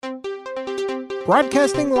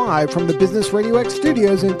Broadcasting live from the Business Radio X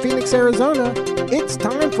studios in Phoenix, Arizona, it's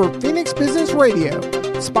time for Phoenix Business Radio,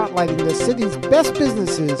 spotlighting the city's best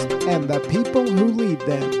businesses and the people who lead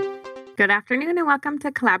them. Good afternoon and welcome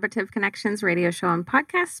to Collaborative Connections radio show and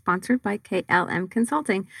podcast sponsored by KLM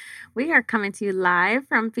Consulting. We are coming to you live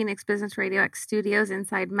from Phoenix Business Radio X studios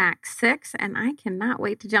inside Max 6, and I cannot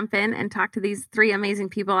wait to jump in and talk to these three amazing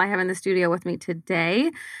people I have in the studio with me today.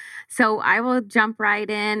 So I will jump right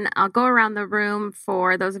in. I'll go around the room.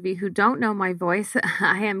 For those of you who don't know my voice,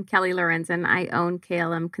 I am Kelly Lorenzen. I own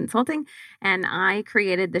KLM Consulting, and I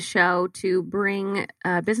created the show to bring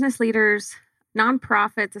business leaders,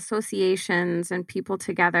 nonprofits, associations, and people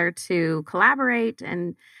together to collaborate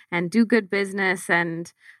and do good business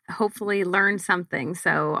and hopefully learn something.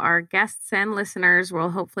 So our guests and listeners will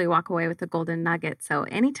hopefully walk away with a golden nugget. So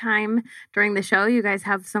anytime during the show you guys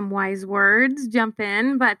have some wise words, jump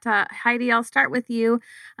in. But Heidi, I'll start with you.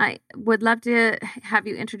 I would love to have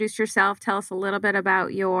you introduce yourself. Tell us a little bit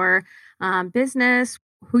about your business,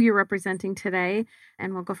 who you're representing today,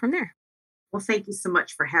 and we'll go from there. Well, thank you so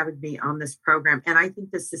much for having me on this program. And I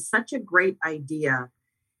think this is such a great idea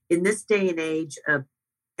in this day and age of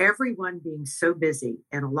everyone being so busy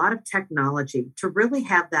and a lot of technology. To really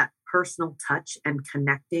have that personal touch and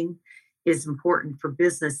connecting is important for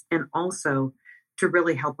business and also to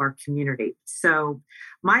really help our community. So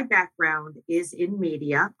my background is in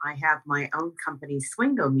media. I have my own company,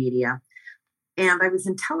 Swingo Media. And I was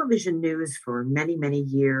in television news for many, many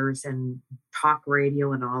years and talk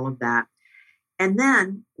radio and all of that. And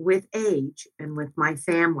then with age and with my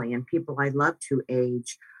family and people I love to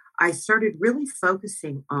age, I started really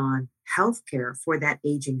focusing on healthcare for that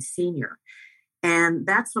aging senior. And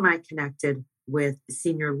that's when I connected with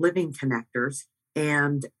Senior Living Connectors.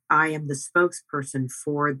 And I am the spokesperson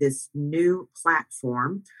for this new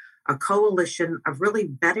platform, a coalition of really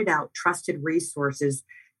vetted out, trusted resources,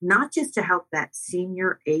 not just to help that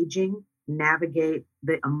senior aging navigate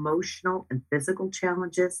the emotional and physical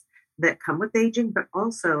challenges that come with aging, but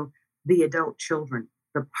also the adult children,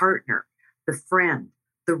 the partner, the friend,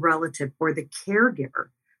 the relative, or the caregiver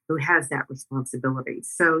who has that responsibility.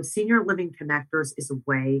 So Senior Living Connectors is a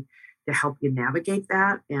way to help you navigate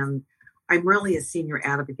that. And I'm really a senior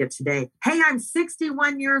advocate today. Hey, I'm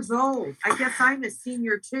 61 years old. I guess I'm a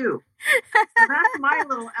senior too. So that's my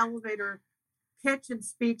little elevator pitch and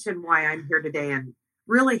speech and why I'm here today. And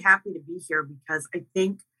really happy to be here because I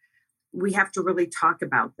think we have to really talk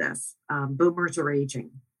about this. Boomers are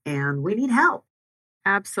aging and we need help.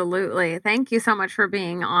 Absolutely. Thank you so much for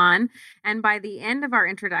being on. And by the end of our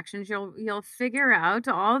introductions, you'll figure out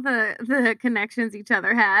all the connections each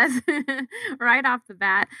other has right off the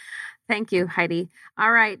bat. Thank you, Heidi.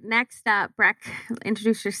 All right. Next up, Breck,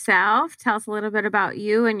 introduce yourself. Tell us a little bit about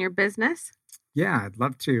you and your business. Yeah, I'd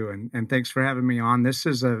love to. And thanks for having me on. This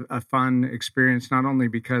is a fun experience, not only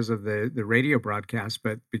because of the radio broadcast,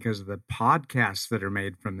 but because of the podcasts that are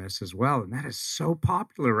made from this as well. And that is so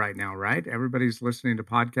popular right now, right? Everybody's listening to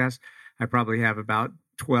podcasts. I probably have about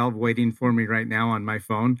 12 waiting for me right now on my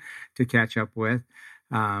phone to catch up with.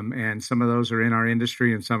 And some of those are in our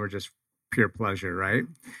industry and some are just pure pleasure, right?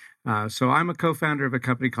 So I'm a co-founder of a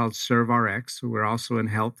company called ServeRx. We're also in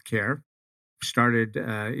healthcare. Started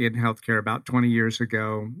in healthcare about 20 years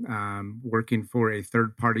ago, working for a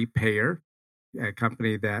third-party payer, a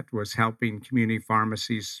company that was helping community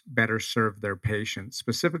pharmacies better serve their patients,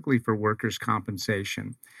 specifically for workers'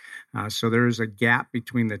 compensation. So there is a gap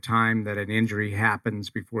between the time that an injury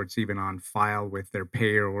happens before it's even on file with their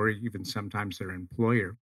payer or even sometimes their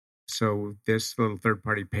employer. So this little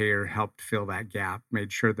third-party payer helped fill that gap,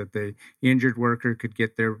 made sure that the injured worker could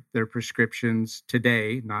get their prescriptions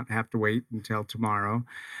today, not have to wait until tomorrow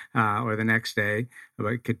or the next day,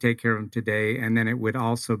 but could take care of them today. And then it would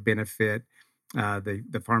also benefit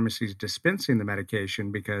the pharmacies dispensing the medication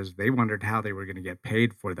because they wondered how they were going to get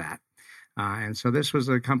paid for that. And so this was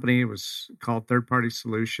a company, it was called Third Party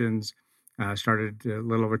Solutions. Started a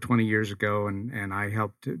little over 20 years ago, and I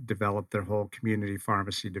helped develop their whole community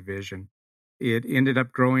pharmacy division. It ended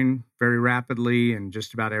up growing very rapidly, and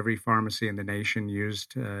just about every pharmacy in the nation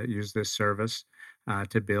used this service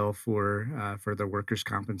to bill for the workers'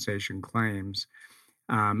 compensation claims.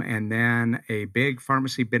 And then a big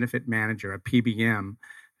pharmacy benefit manager, a PBM,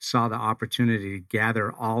 saw the opportunity to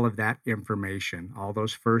gather all of that information, all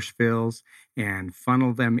those first fills, and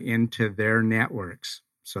funnel them into their networks,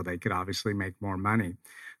 so they could obviously make more money.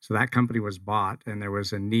 So that company was bought, and there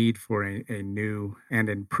was a need for a new and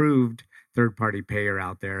improved third-party payer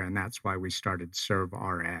out there, and that's why we started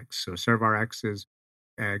ServeRx. So ServeRx is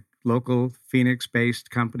a local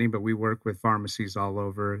Phoenix-based company, but we work with pharmacies all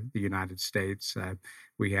over the United States.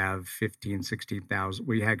 We have 16,000.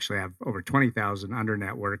 We actually have over 20,000 under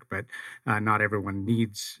network, but not everyone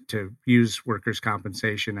needs to use workers'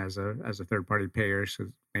 compensation as a third-party payer.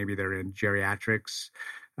 So maybe they're in geriatrics,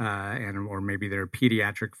 or maybe they're a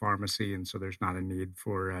pediatric pharmacy, and so there's not a need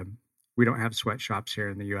for. We don't have sweatshops here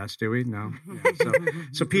in the U.S., do we? No. Yeah.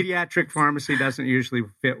 So pediatric pharmacy doesn't usually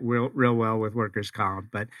fit real well with workers'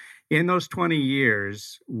 comp. But in those 20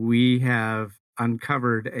 years, we have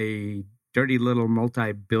uncovered a dirty little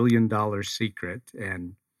multi-billion-dollar secret,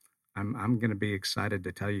 and I'm going to be excited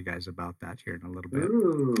to tell you guys about that here in a little bit.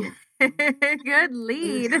 Ooh. Good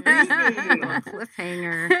lead.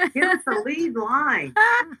 Cliffhanger. Give us a lead line.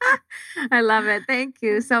 I love it. Thank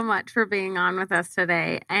you so much for being on with us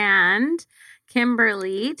today. And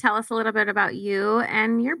Kimberly, tell us a little bit about you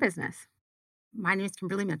and your business. My name is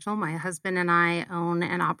Kimberly Mitchell. My husband and I own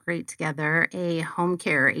and operate together a home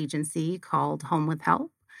care agency called Home with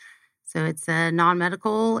Help. So it's a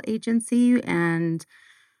non-medical agency, and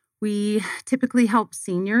we typically help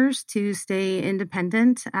seniors to stay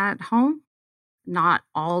independent at home. Not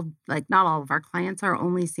all of our clients are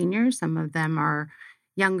only seniors. Some of them are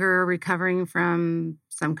younger, recovering from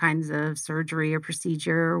some kinds of surgery or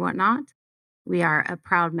procedure or whatnot. We are a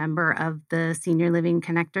proud member of the Senior Living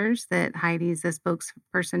Connectors that Heidi's a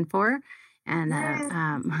spokesperson for. And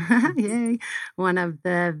yay, one of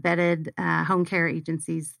the vetted home care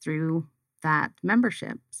agencies through that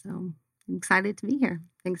membership. So I'm excited to be here.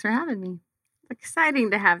 Thanks for having me.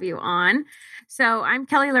 Exciting to have you on. So I'm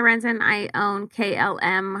Kelly Lorenzen. I own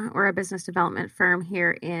KLM. We're a business development firm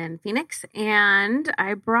here in Phoenix. And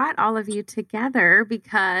I brought all of you together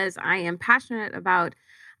because I am passionate about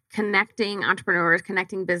connecting entrepreneurs,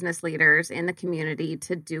 connecting business leaders in the community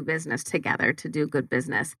to do business together, to do good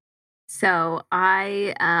business. So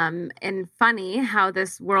and funny how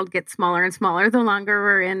this world gets smaller and smaller the longer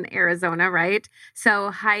we're in Arizona, right?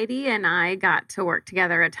 So Heidi and I got to work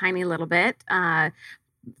together a tiny little bit,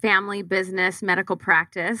 family business, medical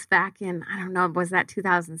practice back in, I don't know, was that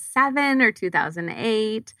 2007 or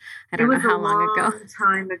 2008? I don't know how long ago. It was a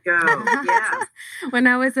long time ago, yeah. When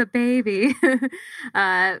I was a baby.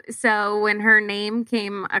 So when her name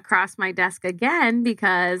came across my desk again,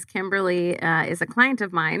 because Kimberly is a client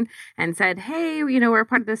of mine and said, hey, we're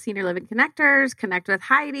part of the Senior Living Connectors, connect with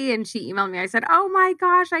Heidi. And she emailed me. I said, oh my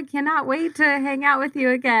gosh, I cannot wait to hang out with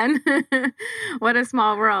you again. What a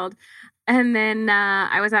small world. And then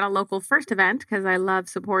I was at a local first event because I love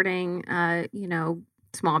supporting,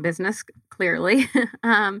 small business, clearly.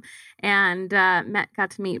 And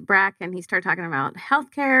got to meet Breck, and he started talking about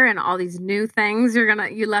healthcare and all these new things.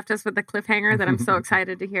 You left us with a cliffhanger that I'm so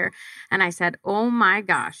excited to hear. And I said, oh my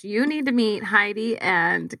gosh, you need to meet Heidi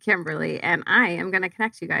and Kimberly, and I am going to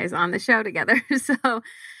connect you guys on the show together.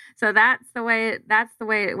 So that's the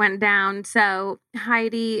way it went down. So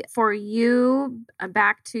Heidi, for you,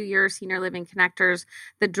 back to your Senior Living Connectors,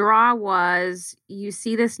 the draw was you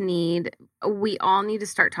see this need. We all need to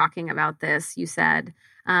start talking about this. You said,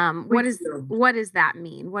 what does that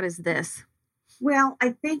mean? What is this? Well, I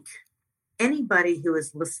think anybody who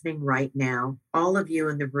is listening right now, all of you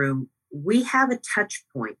in the room, we have a touch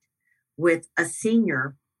point with a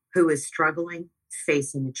senior who is struggling,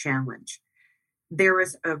 facing a challenge. There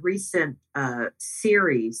was a recent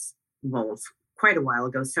series, quite a while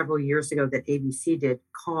ago, several years ago, that ABC did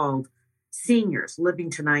called Seniors Living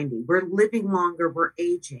to 90. We're living longer, we're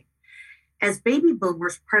aging. As baby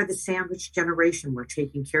boomers, part of the sandwich generation, we're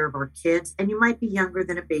taking care of our kids, and you might be younger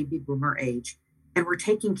than a baby boomer age, and we're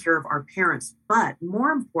taking care of our parents. But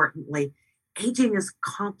more importantly, aging is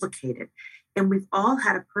complicated, and we've all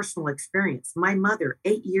had a personal experience. My mother,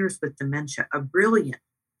 8 years with dementia, a brilliant,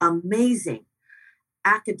 amazing,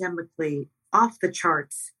 academically off the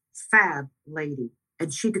charts, fab lady,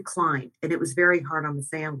 and she declined, and it was very hard on the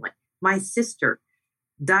family. My sister,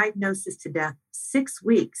 diagnosis to death 6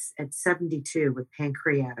 weeks at 72 with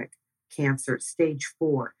pancreatic cancer, stage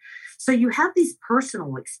 4. So you have these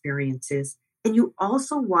personal experiences, and you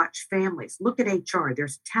also watch families. Look at HR.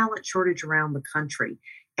 There's talent shortage around the country.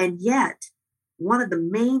 And yet, one of the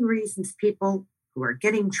main reasons people who are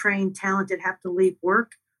getting trained, talented, have to leave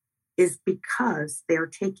work is because they're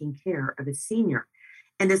taking care of a senior.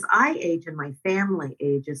 And as I age and my family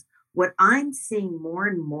ages, what I'm seeing more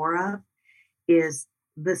and more of is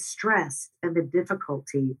the stress and the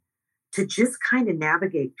difficulty to just kind of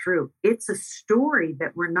navigate through. It's a story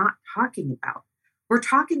that we're not talking about. We're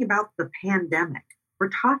talking about the pandemic. We're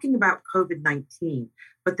talking about COVID-19.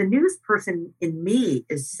 But the news person in me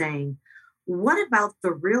is saying, what about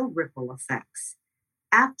the real ripple effects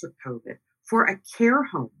after COVID for a care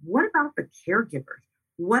home, what about the caregivers?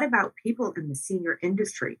 What about people in the senior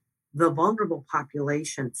industry, the vulnerable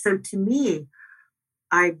population? So to me,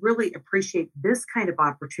 I really appreciate this kind of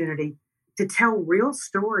opportunity to tell real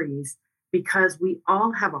stories because we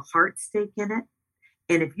all have a heart stake in it.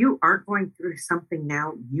 And if you aren't going through something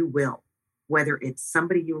now, you will, whether it's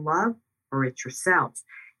somebody you love or it's yourselves.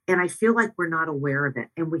 And I feel like we're not aware of it.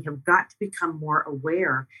 And we have got to become more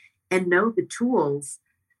aware and know the tools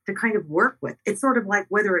to kind of work with. It's sort of like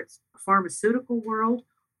whether it's a pharmaceutical world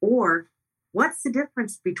or what's the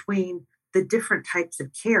difference between the different types of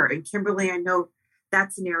care. And Kimberly, I know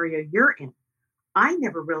that's an area you're in. I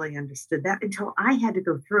never really understood that until I had to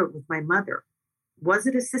go through it with my mother. Was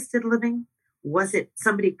it assisted living? Was it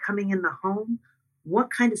somebody coming in the home? What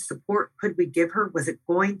kind of support could we give her? Was it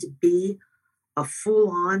going to be a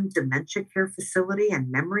full-on dementia care facility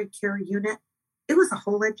and memory care unit? It was a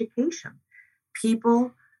whole education.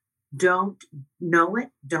 People don't know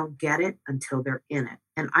it, don't get it until they're in it.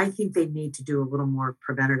 And I think they need to do a little more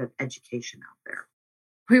preventative education out there.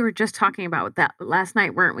 We were just talking about that last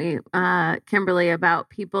night, weren't we, Kimberly, about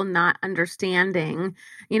people not understanding,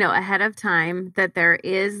 ahead of time that there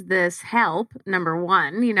is this help, number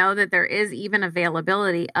one, that there is even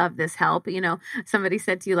availability of this help. Somebody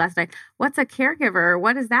said to you last night, what's a caregiver?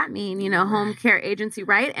 What does that mean? Home care agency,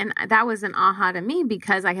 right? And that was an aha to me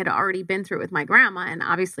because I had already been through it with my grandma, and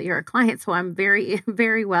obviously you're a client, so I'm very,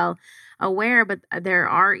 very well aware, but there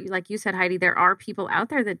are, like you said, Heidi, there are people out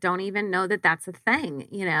there that don't even know that that's a thing,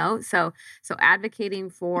 so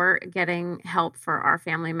advocating for getting help for our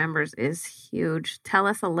family members is huge. Tell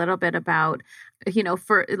us a little bit about,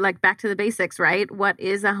 for like back to the basics, right? What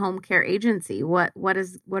is a home care agency? What do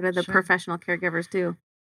the Sure. professional caregivers do?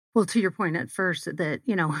 Well, to your point at first that,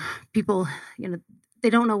 people,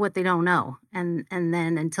 they don't know what they don't know. And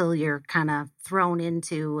then until you're kind of thrown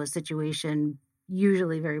into a situation,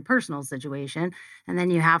 usually very personal situation, and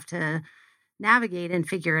then you have to navigate and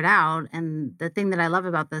figure it out. And the thing that I love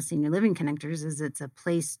about the Senior Living Connectors is it's a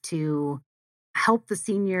place to help the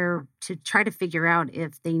senior to try to figure out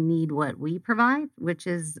if they need what we provide, which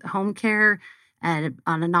is home care and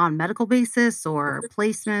on a non-medical basis or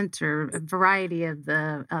placement or a variety of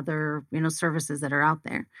the other, services that are out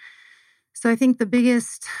there. So I think the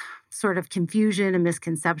biggest sort of confusion and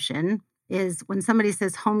misconception is when somebody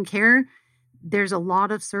says home care, there's a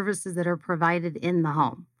lot of services that are provided in the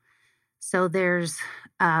home. So there's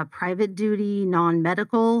private duty,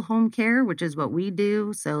 non-medical home care, which is what we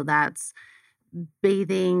do. So that's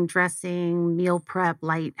bathing, dressing, meal prep,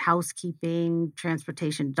 light housekeeping,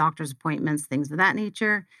 transportation, doctor's appointments, things of that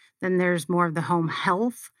nature. Then there's more of the home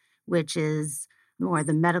health, which is more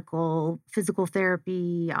the medical, physical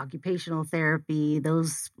therapy, occupational therapy,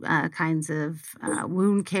 those kinds of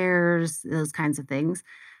wound cares, those kinds of things.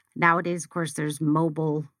 Nowadays, of course, there's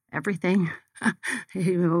mobile everything,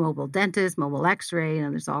 mobile dentist, mobile x-ray,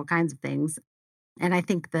 there's all kinds of things. And I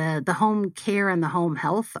think the home care and the home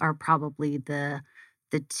health are probably the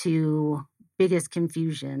two biggest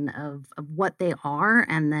confusion of what they are.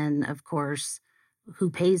 And then, of course, who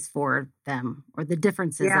pays for them or the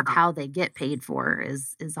differences of how they get paid for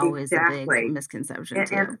is always a big misconception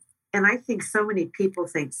too. And I think so many people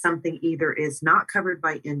think something either is not covered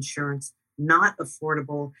by insurance, not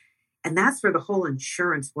affordable. And that's where the whole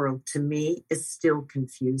insurance world, to me, is still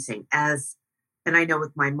confusing. And I know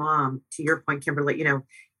with my mom, to your point, Kimberly,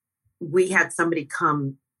 we had somebody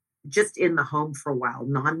come just in the home for a while,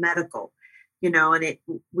 non-medical, and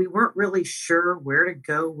we weren't really sure where to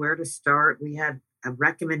go, where to start. We had a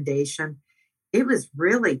recommendation. It was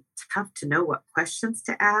really tough to know what questions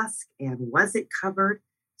to ask and was it covered?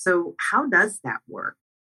 So how does that work?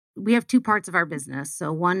 We have two parts of our business.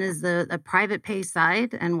 So one is the private pay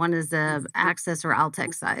side and one is the access or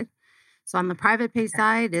Altech side. So on the private pay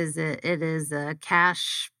side it is a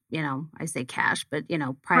cash, I say cash, but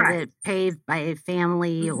private pay by a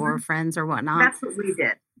family or friends or whatnot. That's what we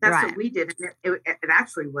did. What we did. And it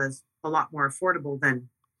actually was a lot more affordable than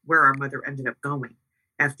where our mother ended up going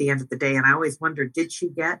at the end of the day. And I always wondered, did she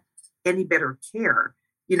get any better care?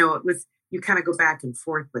 It was, you kind of go back and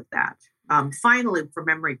forth with that. Finally, for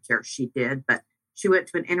memory care, she did, but she went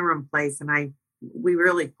to an interim place, and we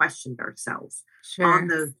really questioned ourselves on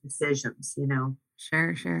those decisions.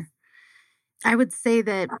 Sure. I would say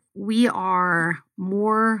that we are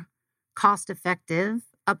more cost effective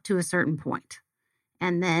up to a certain point.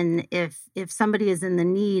 And then if somebody is in the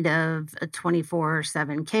need of a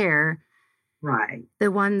 24/7 care, right, the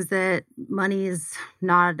ones that money is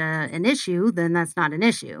not an issue, then that's not an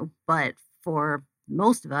issue. But for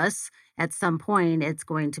most of us, at some point, it's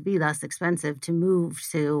going to be less expensive to move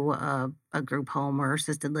to a group home or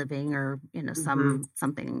assisted living or,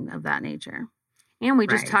 something of that nature. And we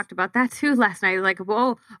just Right. talked about that too last night. Like,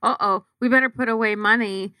 whoa, we better put away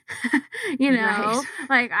money. Right.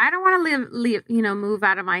 Like I don't want to leave, move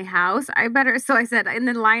out of my house. I better. So I said in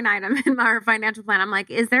the line item in our financial plan, I'm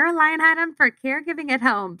like, is there a line item for caregiving at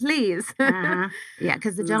home, please? Uh-huh. Yeah,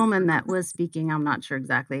 because the gentleman that was speaking, I'm not sure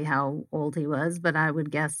exactly how old he was, but I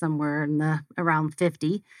would guess somewhere in the around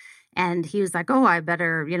 50. And he was like, oh, I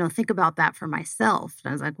better, think about that for myself.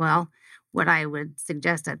 And I was like, well, what I would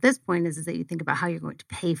suggest at this point is that you think about how you're going to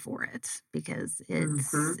pay for it, because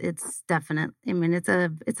it's definite. I mean, it's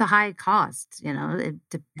a high cost, I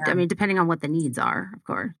Yeah. mean, depending on what the needs are, of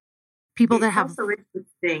course. People that It's have, also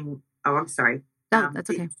interesting. Oh, I'm sorry. oh, that's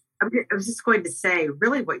okay. I was just going to say,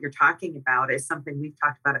 really, what you're talking about is something we've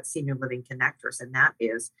talked about at Senior Living Connectors, and that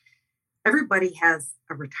is everybody has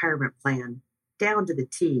a retirement plan down to the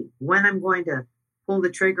T. When I'm going to pull the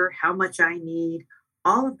trigger, how much I need,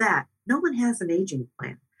 all of that. No one has an aging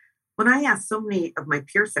plan. When I ask so many of my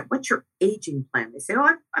peers, that, what's your aging plan? They say,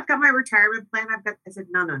 oh, I've got my retirement plan. I said,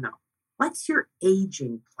 no. What's your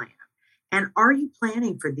aging plan? And are you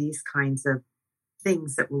planning for these kinds of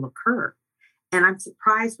things that will occur? And I'm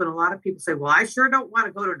surprised when a lot of people say, well, I sure don't want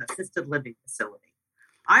to go to an assisted living facility.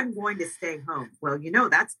 I'm going to stay home. Well,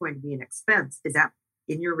 that's going to be an expense. Is that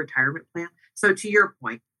in your retirement plan? So to your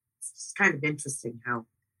point, it's just kind of interesting how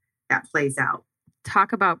that plays out.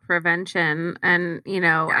 Talk about prevention and,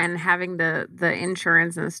 and having the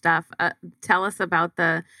insurance and stuff. Tell us about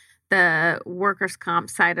the workers'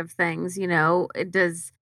 comp side of things.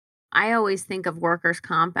 I always think of workers'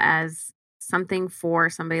 comp as something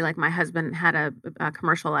for somebody like my husband had a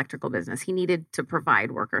commercial electrical business. He needed to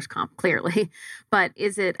provide workers' comp, clearly. But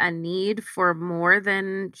is it a need for more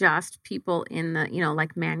than just people in the,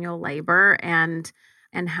 like manual labor? And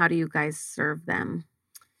how do you guys serve them?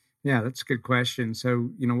 Yeah, that's a good question.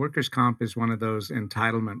 So, workers' comp is one of those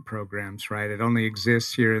entitlement programs, right? It only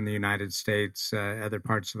exists here in the United States. Other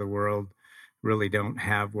parts of the world really don't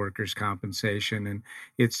have workers' compensation. And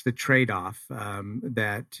it's the trade-off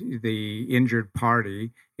that the injured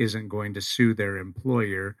party isn't going to sue their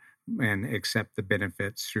employer and accept the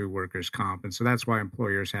benefits through workers' comp. And so that's why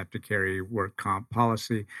employers have to carry work comp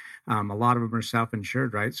policy. A lot of them are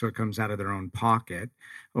self-insured, right? So it comes out of their own pocket.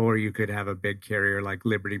 Or you could have a big carrier like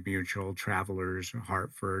Liberty Mutual, Travelers,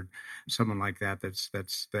 Hartford, someone like that that's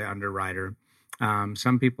the underwriter.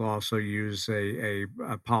 Some people also use a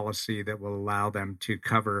policy that will allow them to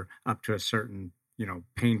cover up to a certain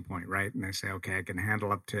pain point, right? And they say, okay, I can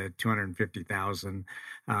handle up to 250,000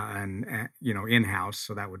 and in-house.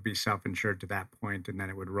 So that would be self-insured to that point, and then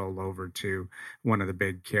it would roll over to one of the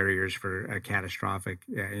big carriers for a catastrophic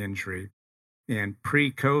injury. And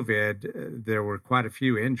pre-COVID, there were quite a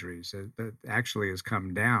few injuries that actually has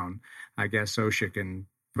come down. I guess OSHA can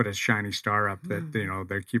put a shiny star up that,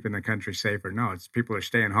 they're keeping the country safer. No, it's people are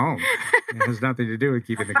staying home. It has nothing to do with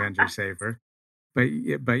keeping the country safer. But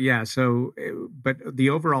the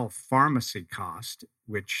overall pharmacy cost,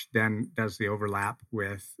 which then does the overlap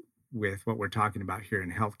with what we're talking about here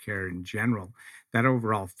in healthcare in general, that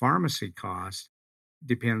overall pharmacy cost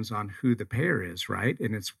depends on who the payer is, right?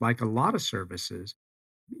 And it's like a lot of services.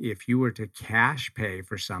 If you were to cash pay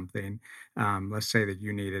for something, let's say that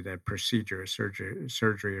you needed a procedure, a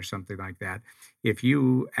surgery or something like that. If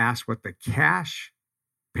you ask what the cash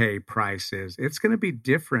pay price is, it's going to be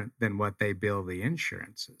different than what they bill the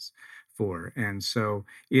insurances for. And so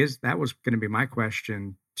that was going to be my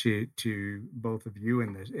question to both of you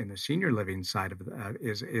in the senior living side of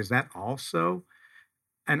is that also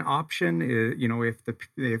an option?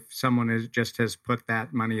 If someone has put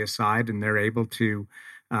that money aside and they're able to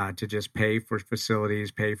just pay for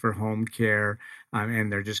facilities, pay for home care, and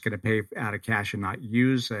they're just going to pay out of cash and not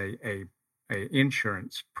use a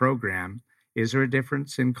insurance program, is there a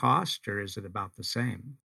difference in cost, or is it about the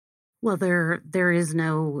same? Well, there is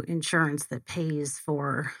no insurance that pays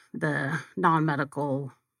for the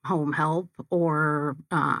non-medical home help or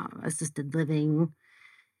assisted living.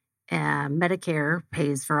 Medicare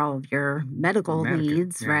pays for all of your medical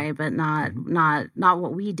needs, yeah. right? But not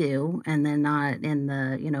what we do, and then not in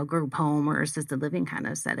the group home or assisted living kind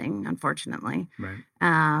of setting, unfortunately.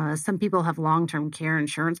 Right. Some people have long-term care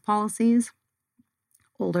insurance policies.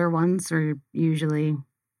 Older ones are usually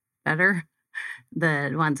better.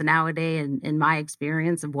 The ones nowadays, in my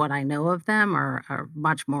experience of what I know of them, are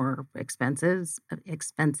much more expensive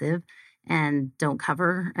and don't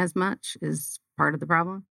cover as much, is part of the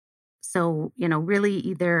problem. So, really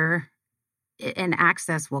either an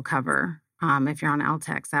access will cover If you're on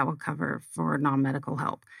LTEX, that will cover for non-medical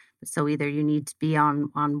help. So either you need to be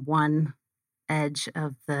on one edge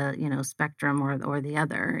of the spectrum or the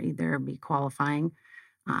other, either be qualifying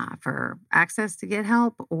for access to get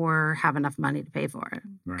help or have enough money to pay for it,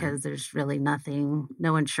 Right. because there's really nothing,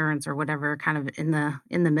 no insurance or whatever kind of in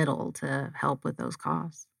the middle to help with those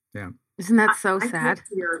costs. Yeah. Isn't that so I sad? did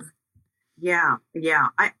hear- yeah.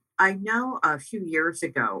 I know a few years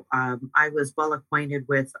ago, I was well acquainted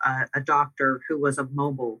with a doctor who was a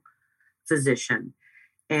mobile physician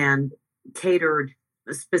and catered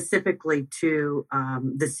specifically to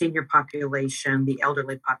the senior population, the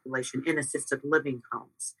elderly population in assisted living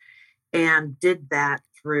homes, and did that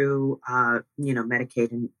through,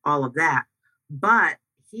 Medicaid and all of that. But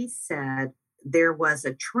he said there was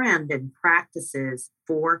a trend in practices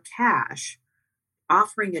for cash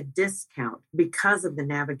offering a discount because of the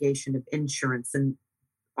navigation of insurance and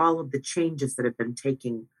all of the changes that have been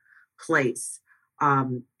taking place,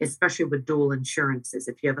 especially with dual insurances.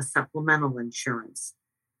 If you have a supplemental insurance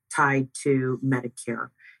tied to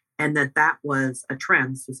Medicare, and that was a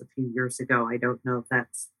trend. This was a few years ago. I don't know if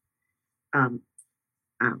that's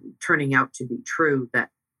turning out to be true,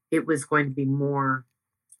 that it was going to be more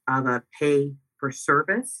of a pay for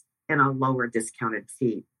service and a lower discounted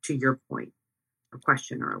fee, to your point or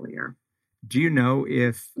question earlier. Do you know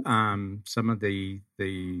if some of the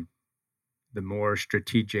more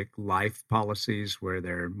strategic life policies, where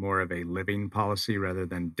they're more of a living policy rather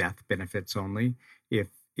than death benefits only,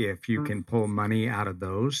 if you can pull money out of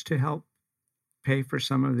those to help pay for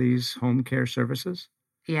some of these home care services?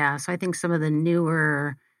 Yeah, so I think some of the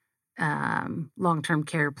newer long-term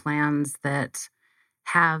care plans that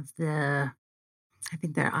have I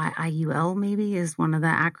think their IUL maybe is one of the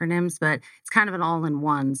acronyms, but it's kind of an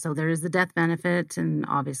all-in-one. So there is the death benefit, and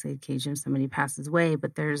obviously occasionally somebody passes away,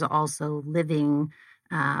 but there's also living,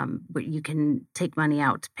 where you can take money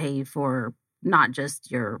out to pay for not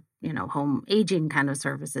just your, home aging kind of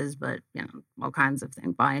services, but, all kinds of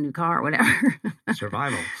things, buy a new car or whatever.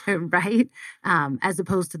 Survival. Right? As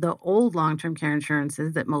opposed to the old long-term care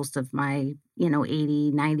insurances that most of my,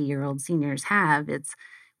 80, 90-year-old seniors have. It's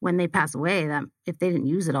when they pass away, that if they didn't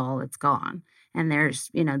use it all, it's gone. And there's,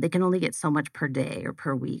 they can only get so much per day or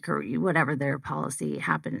per week or whatever their policy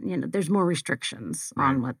happened. There's more restrictions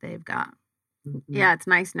on what they've got. Mm-hmm. Yeah, it's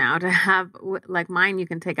nice now to have, like mine, you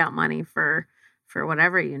can take out money for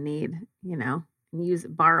whatever you need, and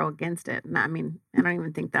borrow against it. And I mean, I don't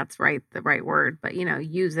even think that's the right word, but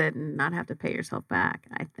use it and not have to pay yourself back,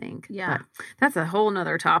 I think. Yeah. But that's a whole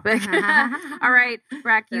nother topic. All right,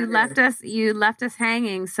 Rack, you left us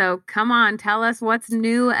hanging. So come on, tell us what's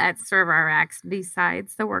new at ServRx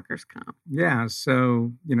besides the workers' comp. Yeah.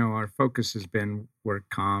 So, our focus has been work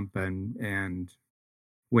comp, and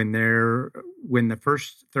when the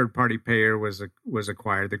first third-party payer was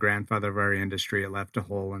acquired, the grandfather of our industry, it left a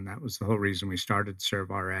hole, and that was the whole reason we started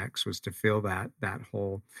ServRx, was to fill that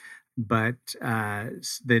hole. But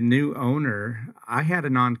the new owner, I had a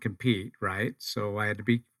non-compete, right? So I had to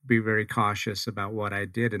be very cautious about what I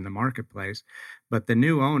did in the marketplace. But the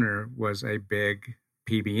new owner was a big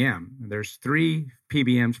PBM. There's 3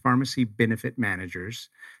 PBMs, pharmacy benefit managers.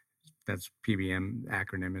 That's PBM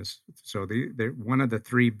acronym is. So they're one of the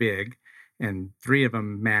 3 big, and 3 of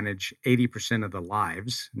them manage 80% of the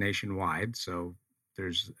lives nationwide. So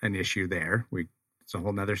there's an issue there. It's a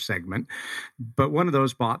whole nother segment. But one of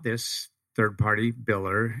those bought this third-party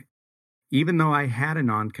biller. Even though I had a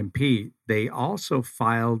non-compete, they also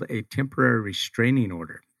filed a temporary restraining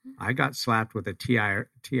order. I got slapped with a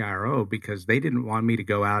TRO because they didn't want me to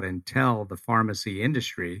go out and tell the pharmacy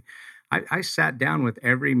industry. I sat down with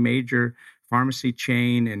every major pharmacy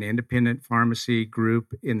chain and independent pharmacy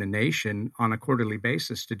group in the nation on a quarterly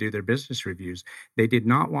basis to do their business reviews. They did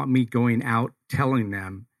not want me going out telling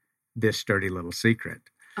them this dirty little secret.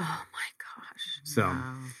 Oh my gosh. So,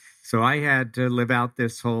 Wow. so I had to live out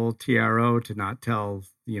this whole TRO to not tell,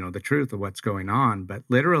 the truth of what's going on. But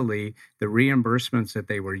literally the reimbursements that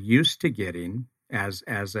they were used to getting as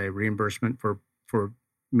a reimbursement for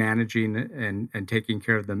managing and taking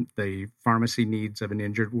care of the pharmacy needs of an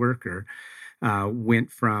injured worker went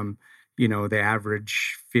from, the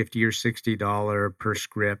average $50 or $60 per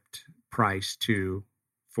script price to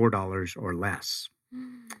 $4 or less.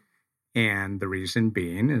 And the reason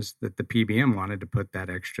being is that the PBM wanted to put that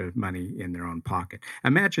extra money in their own pocket.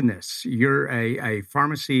 Imagine this. You're a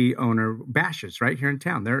pharmacy owner, Bash's, right here in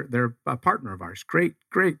town. They're a partner of ours. Great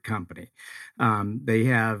company. They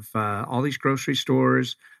have all these grocery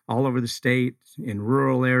stores all over the state, in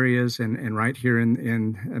rural areas, and right here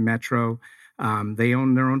in Metro. They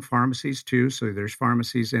own their own pharmacies too. So there's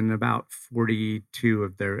pharmacies in about 42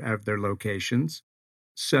 of their locations.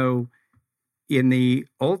 So in the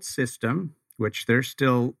old system, which they're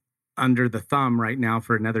still under the thumb right now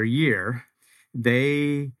for another year,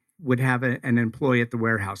 they would have an employee at the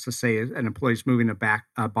warehouse. Let's say an employee's moving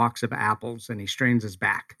a box of apples and he strains his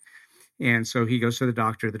back. And so he goes to the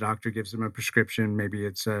doctor. The doctor gives him a prescription. Maybe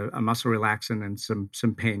it's a muscle relaxant and some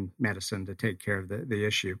pain medicine to take care of the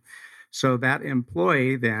issue. So that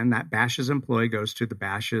employee then, that Bash's employee, goes to the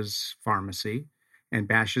Bash's pharmacy, and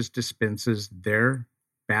Bash's dispenses their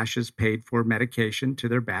Bash's paid for medication to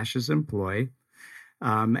their Bash's employee.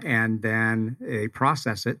 And then they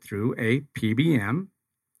process it through a PBM.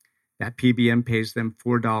 That PBM pays them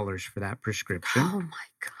 $4 for that prescription. Oh my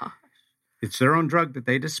gosh. It's their own drug that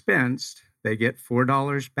they dispensed. They get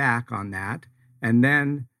 $4 back on that. And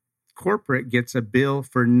then corporate gets a bill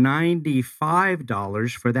for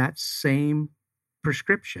 $95 for that same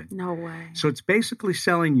prescription. No way. So it's basically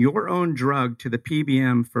selling your own drug to the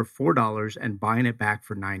PBM for $4 and buying it back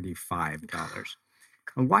for $95.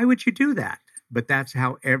 And why would you do that? But that's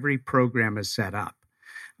how every program is set up.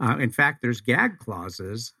 In fact, there's gag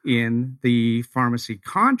clauses in the pharmacy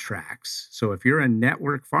contracts. So if you're a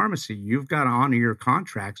network pharmacy, you've got to honor your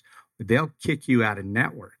contracts. They'll kick you out of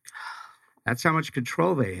network. That's how much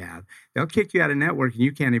control they have. They'll kick you out of network and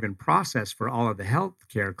you can't even process for all of the health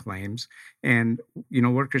care claims. And,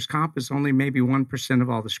 workers' comp is only maybe 1% of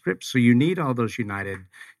all the scripts. So you need all those United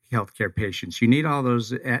healthcare patients. You need all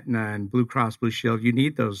those Aetna and Blue Cross Blue Shield. You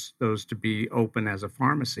need those to be open as a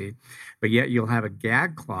pharmacy. But yet you'll have a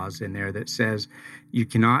gag clause in there that says you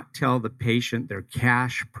cannot tell the patient their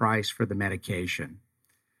cash price for the medication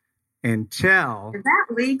until... Is that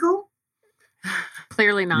legal?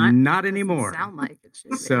 Clearly not. Not anymore. Sound like it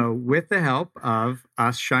should be. So with the help of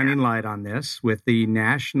us shining light on this, with the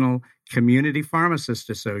National Community Pharmacist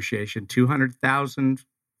Association, 200,000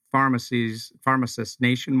 pharmacists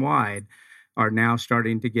nationwide are now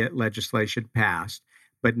starting to get legislation passed,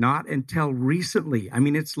 but not until recently. I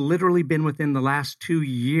mean, it's literally been within the last 2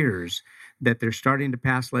 years that they're starting to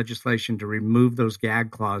pass legislation to remove those gag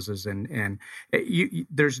clauses. And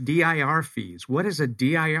there's DIR fees. What is a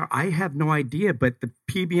DIR? I have no idea, but the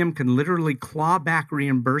PBM can literally claw back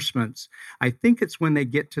reimbursements. I think it's when they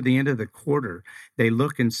get to the end of the quarter, they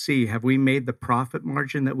look and see, have we made the profit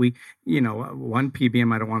margin that we, one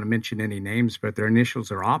PBM, I don't want to mention any names, but their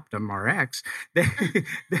initials are Optum, RX.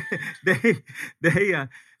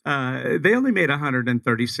 They only made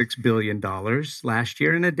 $136 billion last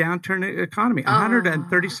year in a downturn economy.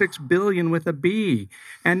 $136 billion with a B.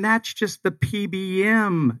 And that's just the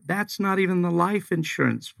PBM. That's not even the life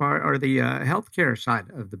insurance part or the healthcare side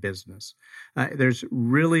of the business. There's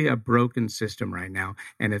really a broken system right now,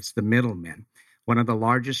 and it's the middlemen. One of the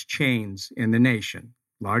largest chains in the nation,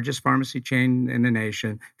 largest pharmacy chain in the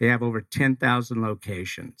nation, they have over 10,000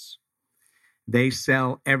 locations. They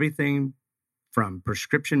sell everything from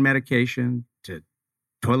prescription medication to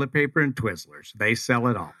toilet paper and Twizzlers. They sell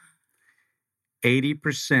it all.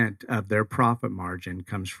 80% of their profit margin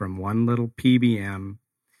comes from one little PBM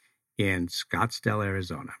in Scottsdale,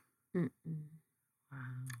 Arizona. Wow.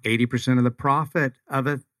 80% of the profit of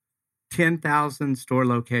a 10,000 store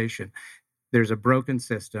location. There's a broken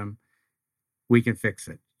system. We can fix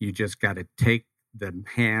it. You just got to take the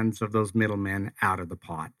hands of those middlemen out of the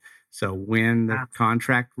pot. So when the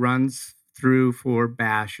contract runs through for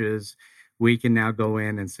Bash's, we can now go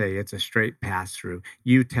in and say it's a straight pass through.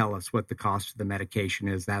 You tell us what the cost of the medication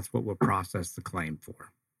is. That's what we'll process the claim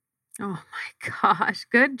for. Oh my gosh.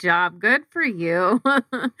 Good job. Good for you.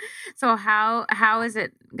 So how is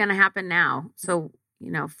it going to happen now? So,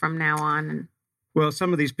 from now on. Well,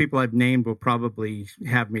 some of these people I've named will probably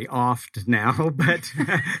have me offed now, but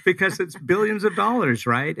because it's billions of dollars,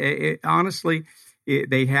 right? Honestly,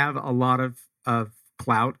 they have a lot of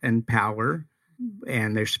clout and power,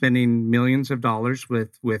 and they're spending millions of dollars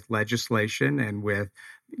with legislation and with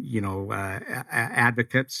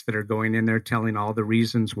advocates that are going in there telling all the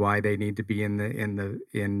reasons why they need to be in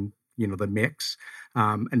the mix.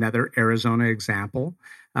 Another Arizona example,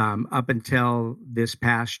 up until this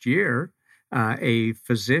past year, a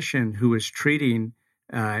physician who was treating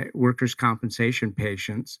workers' compensation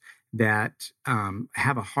patients that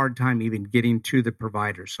have a hard time even getting to the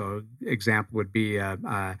provider. So example would be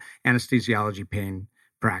anesthesiology pain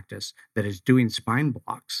practice that is doing spine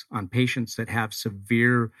blocks on patients that have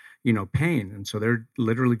severe, pain. And so they're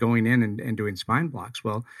literally going in and doing spine blocks.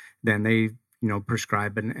 Well, then they,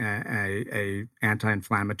 prescribe a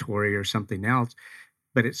anti-inflammatory or something else.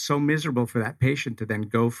 But it's so miserable for that patient to then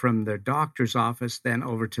go from their doctor's office, then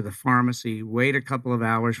over to the pharmacy, wait a couple of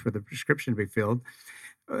hours for the prescription to be filled.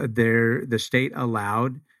 The state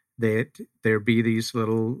allowed that there be these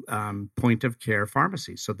little point of care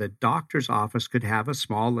pharmacies. So the doctor's office could have a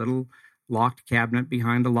small little locked cabinet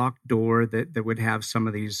behind a locked door that would have some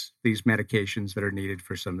of these medications that are needed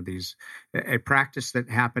for some of these. A practice that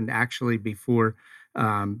happened actually before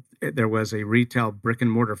there was a retail brick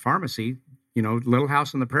and mortar pharmacy, Little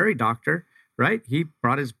House on the Prairie doctor, right? He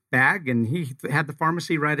brought his bag and he had the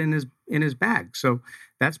pharmacy right in his bag. So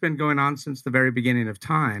that's been going on since the very beginning of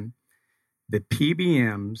time. The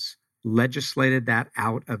PBMs legislated that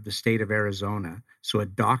out of the state of Arizona. So a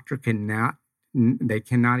doctor cannot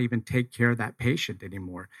even take care of that patient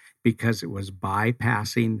anymore because it was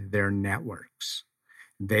bypassing their networks.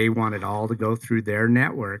 They want it all to go through their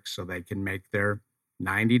networks so they can make their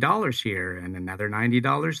 $90 here and another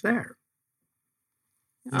 $90 there.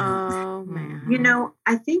 Oh, man.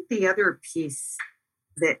 I think the other piece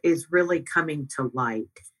that is really coming to light,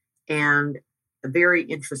 and a very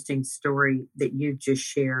interesting story that you just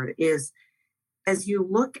shared, is as you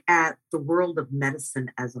look at the world of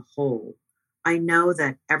medicine as a whole, I know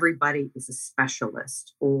that everybody is a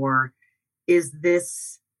specialist, or is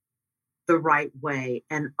this the right way?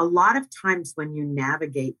 And a lot of times when you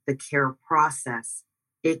navigate the care process,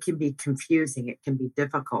 it can be confusing. It can be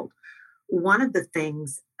difficult. One of the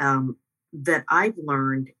things that I've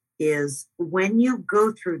learned is when you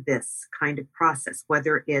go through this kind of process,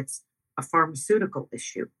 whether it's a pharmaceutical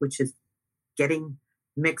issue, which is getting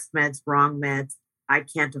mixed meds, wrong meds, I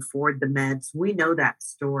can't afford the meds. We know that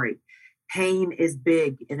story. Pain is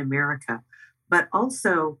big in America, but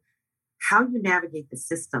also how you navigate the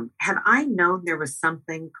system. Had I known there was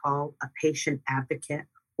something called a patient advocate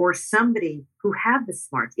or somebody who had the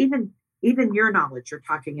smarts, even your knowledge you're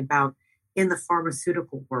talking about in the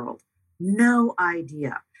pharmaceutical world, no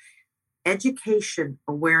idea. Education,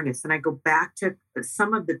 awareness, and I go back to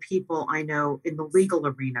some of the people I know in the legal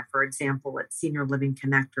arena, for example, at Senior Living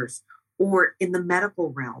Connectors, or in the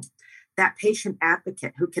medical realm, that patient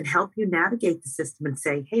advocate who can help you navigate the system and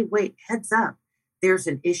say, hey, wait, heads up, there's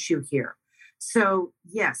an issue here. So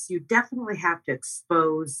yes, you definitely have to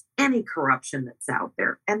expose any corruption that's out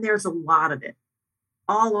there. And there's a lot of it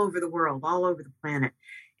all over the world, all over the planet.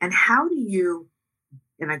 And how do you,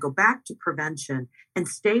 and I go back to prevention, and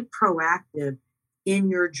stay proactive in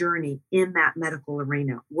your journey in that medical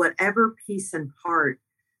arena, whatever piece and part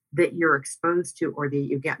that you're exposed to or that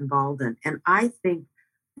you get involved in. And I think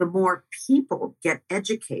the more people get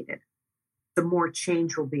educated, the more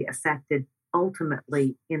change will be affected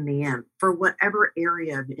ultimately in the end for whatever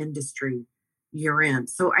area of industry you're in.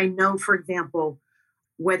 So I know, for example,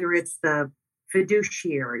 whether it's the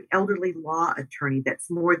fiduciary, elderly law attorney that's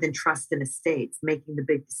more than trust and estates making the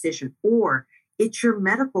big decision, or it's your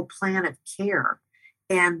medical plan of care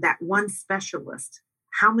and that one specialist.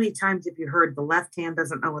 How many times have you heard the left hand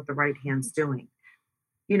doesn't know what the right hand's doing?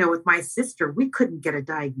 With my sister, we couldn't get a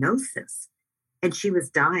diagnosis and she was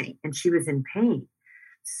dying and she was in pain.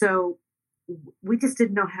 So we just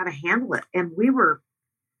didn't know how to handle it. And we were,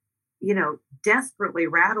 desperately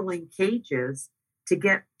rattling cages to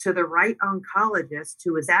get to the right oncologist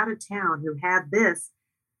who was out of town, who had this.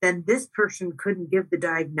 Then this person couldn't give the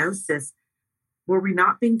diagnosis. Were we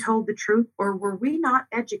not being told the truth, or were we not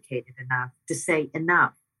educated enough to say,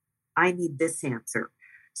 enough, I need this answer?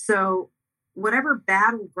 So whatever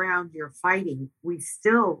battleground you're fighting,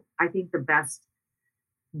 I think the best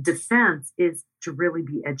defense is to really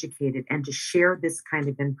be educated and to share this kind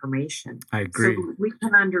of information. I agree. So we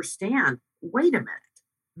can understand, wait a minute,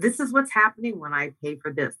 this is what's happening when I pay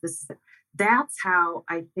for this. That's how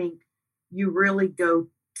I think you really go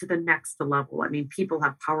to the next level. I mean, people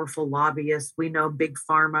have powerful lobbyists. We know Big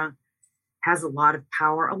Pharma has a lot of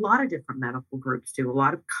power. A lot of different medical groups do. A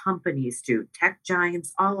lot of companies do. Tech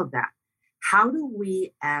giants, all of that. How do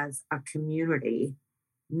we as a community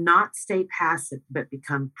not stay passive, but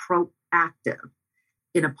become proactive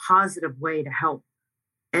in a positive way to help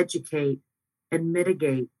educate and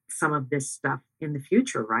mitigate some of this stuff in the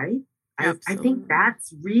future, right? I think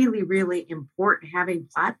that's really, really important, having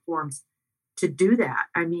platforms to do that.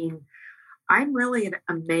 I mean, I'm really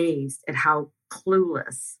amazed at how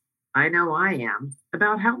clueless I know I am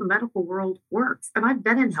about how the medical world works. And I've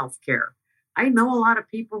been in healthcare. I know a lot of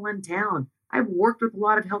people in town. I've worked with a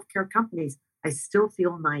lot of healthcare companies. I still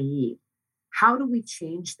feel naive. How do we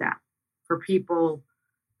change that for people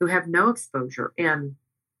who have no exposure and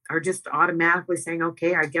are just automatically saying,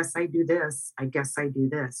 okay, I guess I do this. I guess I do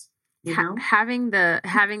this. You know, having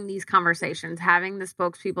these conversations, having the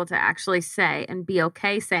spokespeople to actually say and be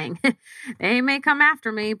okay saying they may come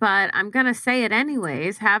after me, but I'm gonna say it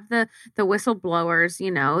anyways. Have the whistleblowers,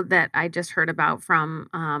 that I just heard about from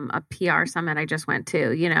a PR summit I just went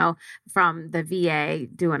to, from the VA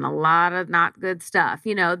doing a lot of not good stuff,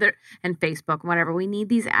 and Facebook and whatever. We need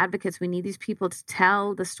these advocates. We need these people to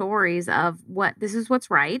tell the stories of this is what's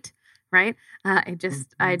right. Right. I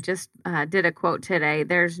just did a quote today.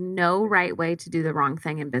 There's no right way to do the wrong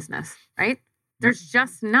thing in business. Right. There's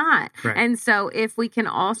just not. Correct. And so if we can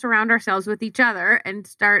all surround ourselves with each other and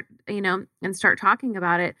start talking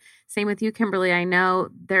about it. Same with you, Kimberly. I know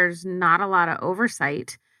there's not a lot of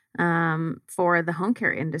oversight for the home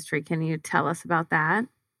care industry. Can you tell us about that?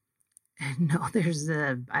 No, there's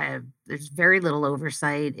very little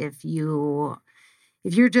oversight. If you're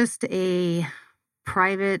just a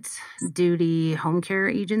private duty home care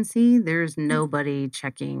agency, there's nobody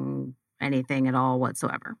checking anything at all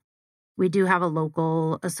whatsoever. We do have a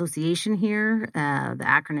local association here. The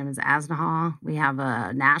acronym is ASNHA. We have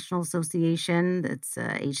a national association that's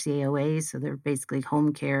HCAOA. So they're basically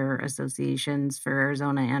home care associations for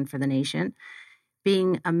Arizona and for the nation.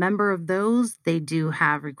 Being a member of those, they do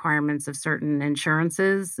have requirements of certain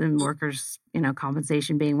insurances and workers,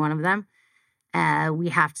 compensation being one of them. All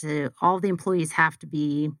the employees have to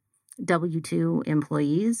be W-2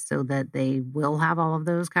 employees so that they will have all of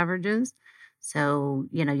those coverages. So,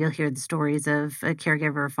 you'll hear the stories of a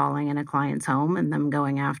caregiver falling in a client's home and them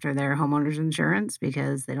going after their homeowner's insurance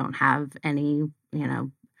because they don't have any,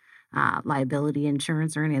 liability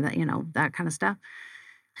insurance or any of that, that kind of stuff.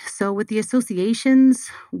 So with the associations,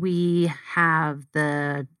 we have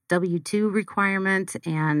the W-2 requirement,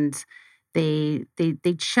 and they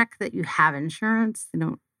check that you have insurance. They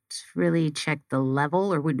don't really check the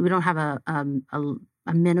level, or we don't have a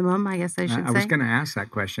minimum, I guess I should say. I was going to ask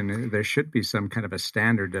that question. There should be some kind of a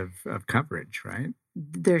standard of coverage, right?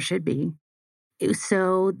 There should be.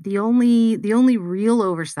 So the only real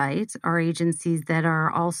oversight are agencies that are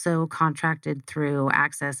also contracted through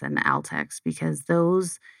Access and Altex, because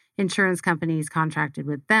those insurance companies contracted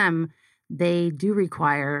with them, they do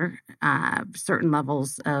require certain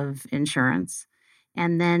levels of insurance.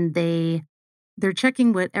 And then they're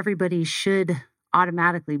checking what everybody should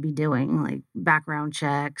automatically be doing, like background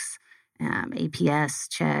checks, APS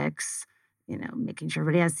checks, making sure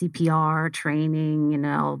everybody has CPR training,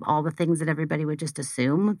 all the things that everybody would just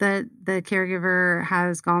assume that the caregiver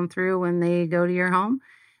has gone through when they go to your home.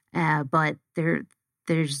 But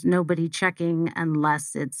there's nobody checking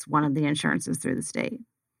unless it's one of the insurances through the state.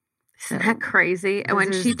 Isn't that crazy? And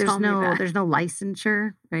when she told me that. There's no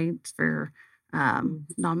licensure, right, for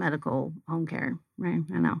non-medical home care, right?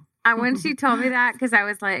 I know. When she told me that, because I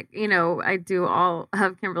was like, I do all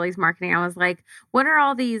of Kimberly's marketing. I was like, what are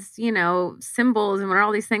all these, symbols and what are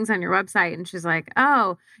all these things on your website? And she's like,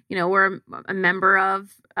 oh, we're a member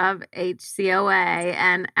of HCOA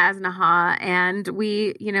and ASNHA, and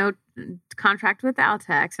we, contract with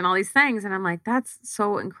Altex and all these things. And I'm like, that's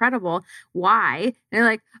so incredible. Why? And they're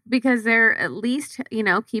like, because they're at least,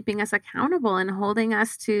 keeping us accountable and holding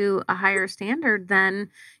us to a higher standard than,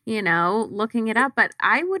 looking it up. But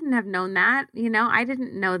I wouldn't have known that, I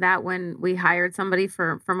didn't know that when we hired somebody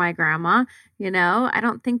for my grandma, I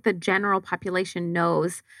don't think the general population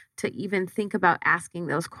knows to even think about asking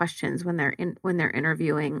those questions when they're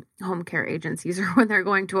interviewing home care agencies, or when they're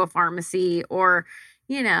going to a pharmacy, or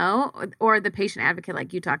or the patient advocate,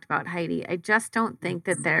 like you talked about, Heidi. I just don't think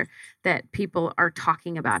that people are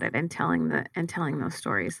talking about it and telling those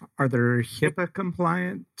stories. Are there HIPAA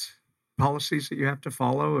compliant policies that you have to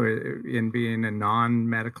follow in being a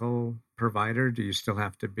non-medical provider? Do you still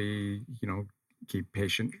have to be, keep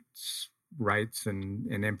patients' rights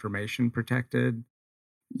and information protected?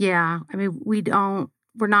 Yeah, I mean,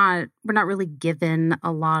 we're not really given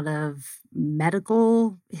a lot of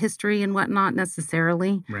medical history and whatnot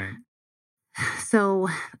necessarily. Right. So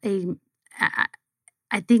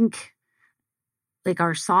I think like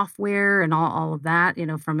our software and all of that,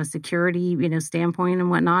 from a security, standpoint and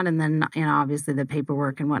whatnot. And then, obviously the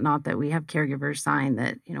paperwork and whatnot that we have caregivers sign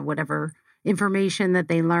that, whatever information that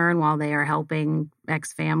they learn while they are helping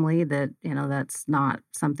X family, that, that's not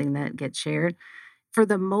something that gets shared. For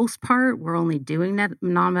the most part, we're only doing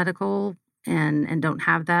non-medical and don't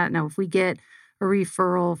have that. Now, if we get a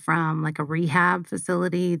referral from like a rehab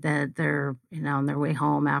facility that they're, on their way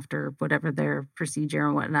home after whatever their procedure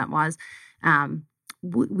and whatnot was,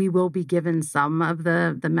 we will be given some of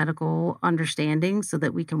the medical understanding so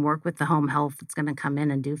that we can work with the home health that's going to come in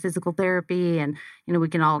and do physical therapy. And, we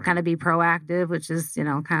can all kind of be proactive, which is,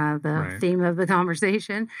 kind of the theme of the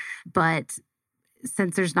conversation. But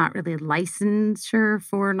since there's not really licensure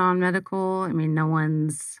for non-medical, I mean,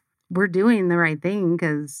 we're doing the right thing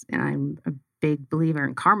because I'm a big believer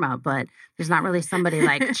in karma, but there's not really somebody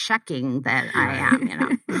like checking that I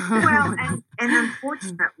am, Well, and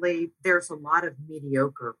unfortunately, there's a lot of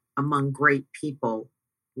mediocre among great people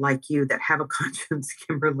like you that have a conscience,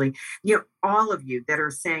 Kimberly. All of you that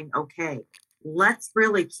are saying, okay, let's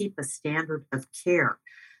really keep a standard of care.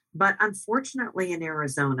 But unfortunately, in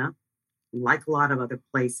Arizona, like a lot of other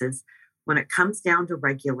places, when it comes down to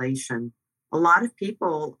regulation, a lot of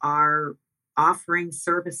people are offering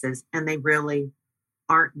services and they really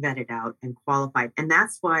aren't vetted out and qualified. And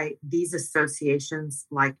that's why these associations,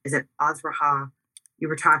 like, is it Ozraha you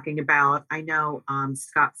were talking about? I know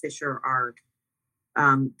Scott Fisher,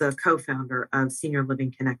 the co-founder of Senior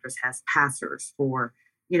Living Connectors, has passers for,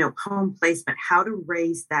 home placement, how to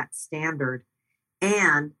raise that standard.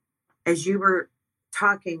 And as you were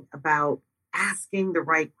talking about asking the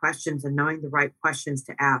right questions and knowing the right questions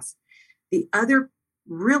to ask, the other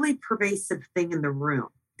really pervasive thing in the room,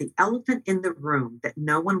 the elephant in the room that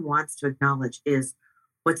no one wants to acknowledge, is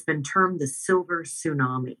what's been termed the silver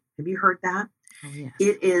tsunami. Have you heard that? Oh, yes.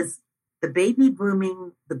 It is the baby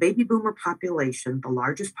boomer population, the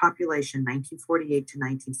largest population, 1948 to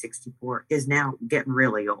 1964, is now getting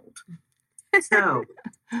really old. So,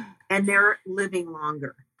 and they're living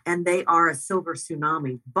longer, and they are a silver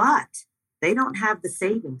tsunami, but they don't have the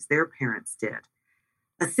savings their parents did.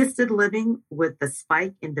 Assisted living with the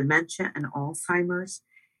spike in dementia and Alzheimer's,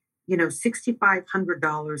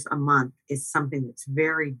 $6,500 a month is something that's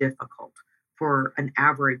very difficult for an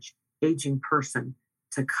average aging person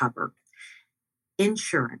to cover.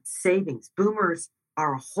 Insurance, savings, boomers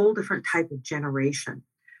are a whole different type of generation.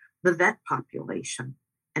 The vet population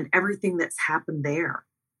and everything that's happened there,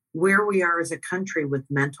 where we are as a country with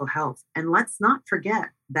mental health. And let's not forget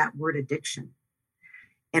that word addiction.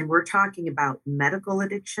 And we're talking about medical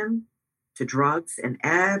addiction to drugs and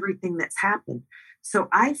everything that's happened. So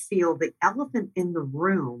I feel the elephant in the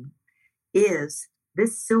room is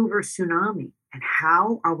this silver tsunami. And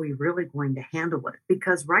how are we really going to handle it?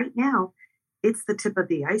 Because right now, it's the tip of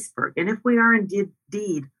the iceberg. And if we are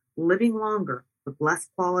indeed living longer with less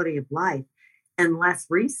quality of life and less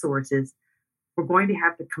resources, we're going to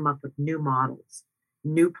have to come up with new models,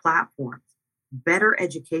 new platforms, better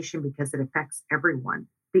education because it affects everyone.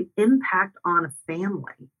 The impact on a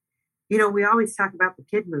family. We always talk about the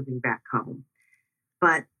kid moving back home,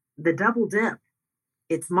 but the double dip,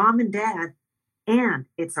 it's mom and dad, and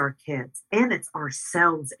it's our kids, and it's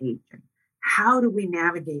ourselves aging. How do we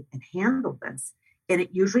navigate and handle this? And it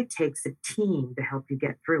usually takes a team to help you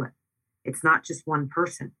get through it. It's not just one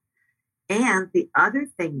person. And the other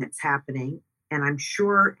thing that's happening, and I'm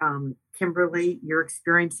sure, Kimberly, you're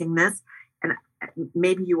experiencing this, and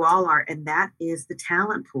maybe you all are, and that is the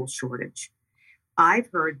talent pool shortage. I've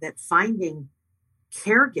heard that finding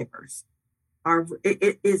caregivers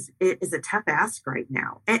is a tough ask right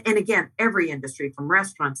now. And again, every industry, from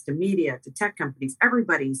restaurants to media to tech companies,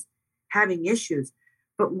 everybody's having issues.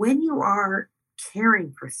 But when you are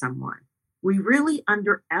caring for someone, we really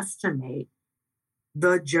underestimate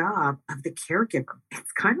the job of the caregiver.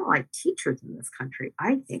 It's kind of like teachers in this country,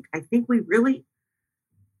 I think. I think we really,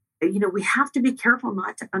 we have to be careful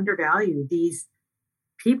not to undervalue these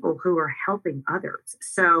people who are helping others.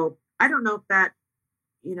 So I don't know if that,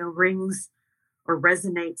 rings or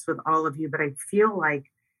resonates with all of you, but I feel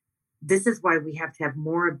like this is why we have to have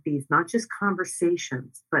more of these, not just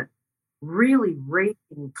conversations, but really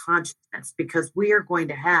raising consciousness, because we are going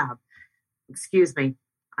to have, excuse me,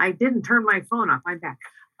 I didn't turn my phone off, I'm back.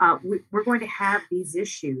 We're going to have these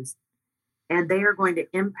issues, and they are going to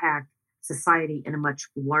impact society in a much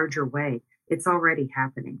larger way. It's already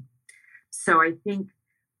happening. So I think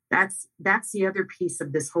that's the other piece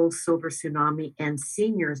of this whole silver tsunami, and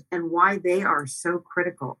seniors, and why they are so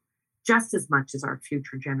critical, just as much as our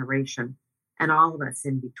future generation and all of us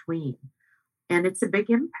in between. And it's a big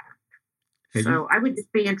impact. So I would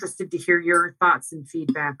just be interested to hear your thoughts and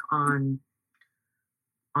feedback on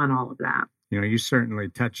all of that. You certainly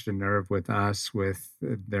touched a nerve with us with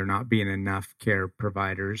there not being enough care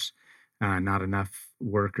providers, not enough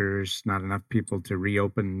workers, not enough people to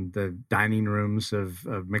reopen the dining rooms of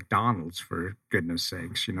McDonald's, for goodness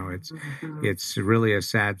sakes. It's really a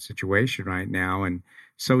sad situation right now, and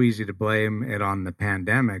so easy to blame it on the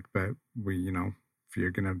pandemic. But if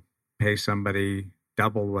you're going to pay somebody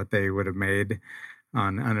double what they would have made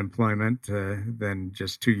on unemployment than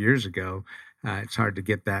just 2 years ago, it's hard to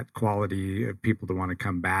get that quality of people to want to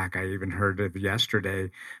come back. I even heard of yesterday,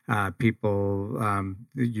 people,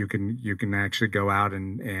 you can actually go out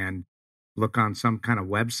and look on some kind of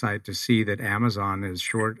website to see that Amazon is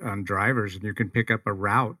short on drivers, and you can pick up a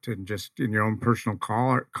route and just in your own personal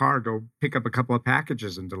car go pick up a couple of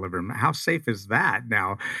packages and deliver them. How safe is that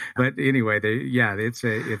now? But anyway, it's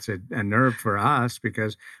a nerve for us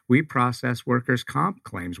because we process workers' comp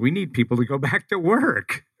claims. We need people to go back to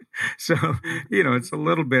work. So, it's a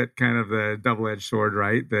little bit kind of the double-edged sword,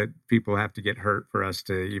 right? That people have to get hurt for us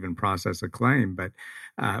to even process a claim. But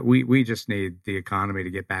we just need the economy to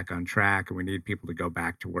get back on track, and we need people to go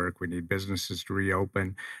back to work. We need businesses to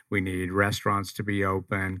reopen. We need restaurants to be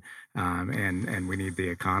open, and we need the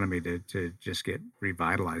economy to just get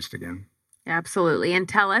revitalized again. Absolutely. And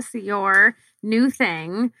tell us your new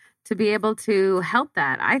thing to be able to help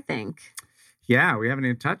that, I think. Yeah, we haven't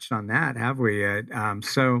even touched on that, have we?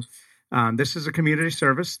 This is a community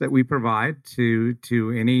service that we provide to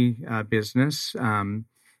any business.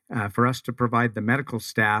 For us to provide the medical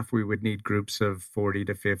staff, we would need groups of 40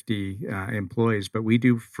 to 50 employees, but we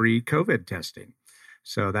do free COVID testing.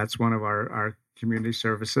 So that's one of our community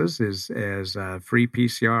services is free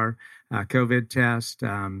PCR COVID test.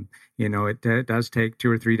 It does take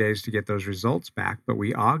 2 or 3 days to get those results back, but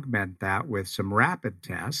we augment that with some rapid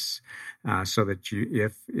tests so that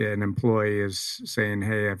if an employee is saying,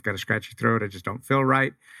 hey, I've got a scratchy throat, I just don't feel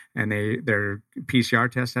right, and their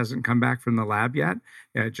PCR test hasn't come back from the lab yet,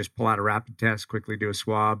 just pull out a rapid test, quickly do a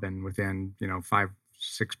swab, and within 5-6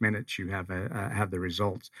 minutes you have the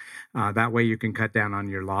results. That way you can cut down on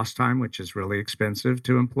your lost time, which is really expensive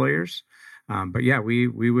to employers. But yeah, we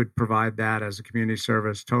would provide that as a community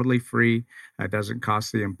service, totally free. It doesn't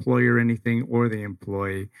cost the employer anything or the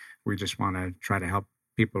employee. We just want to try to help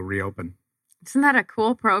people reopen. Isn't that a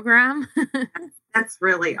cool program? That's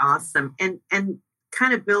really awesome. And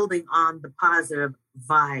kind of building on the positive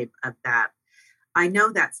vibe of that. I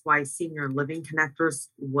know that's why Senior Living Connectors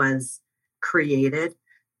was created,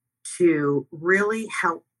 to really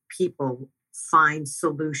help people find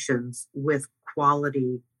solutions with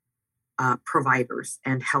quality providers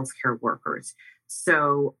and healthcare workers.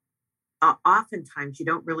 So oftentimes you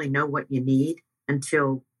don't really know what you need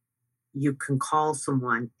until you can call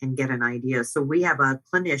someone and get an idea. So we have a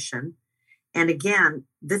clinician, and again,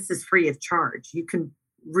 this is free of charge. You can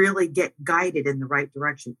really get guided in the right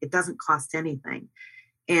direction. It doesn't cost anything.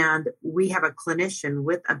 And we have a clinician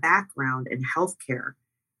with a background in healthcare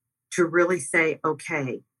to really say,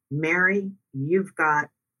 okay, Mary, you've got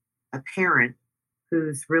a parent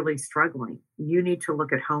who's really struggling. You need to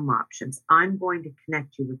look at home options. I'm going to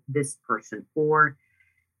connect you with this person. Or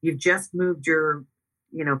you've just moved your,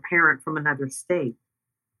 parent from another state.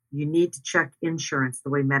 You need to check insurance the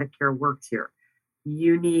way Medicare works here.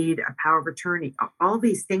 You need a power of attorney. All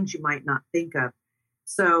these things you might not think of.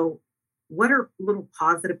 So what are little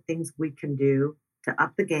positive things we can do to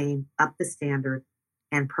up the game, up the standard,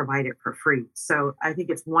 and provide it for free? So I think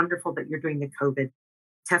it's wonderful that you're doing the COVID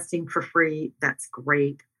testing for free. That's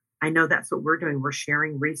great. I know that's what we're doing. We're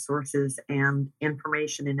sharing resources and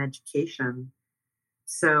information and education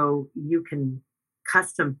so you can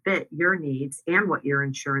custom fit your needs and what your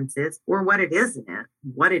insurance is or what it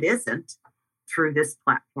isn't through this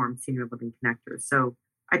platform, Senior Living Connectors. So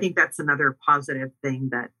I think that's another positive thing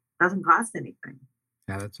that doesn't cost anything.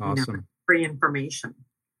 Yeah, that's awesome. Free information.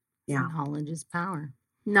 Yeah. Knowledge is power.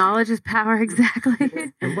 Knowledge is power,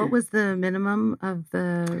 exactly. And what was the minimum of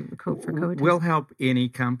the code for COVID? We'll help any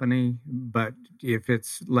company, but if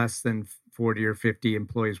it's less than 40 or 50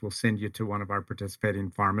 employees, we'll send you to one of our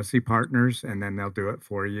participating pharmacy partners, and then they'll do it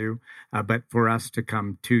for you. But for us to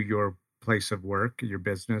come to your place of work, your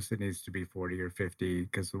business, it needs to be 40 or 50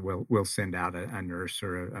 because we'll send out a nurse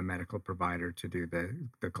or a medical provider to do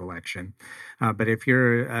the collection. But if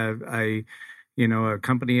you're a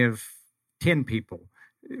company of 10 people,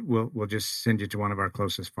 we'll just send you to one of our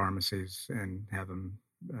closest pharmacies and have them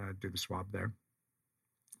do the swab there.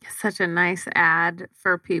 Such a nice ad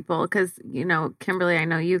for people because, Kimberly, I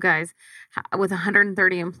know you guys with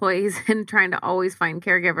 130 employees and trying to always find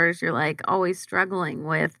caregivers, you're like always struggling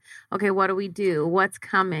with, okay, what do we do? What's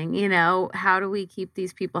coming? How do we keep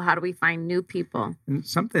these people? How do we find new people? And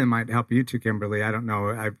something that might help you too, Kimberly. I don't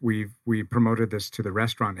know. We promoted this to the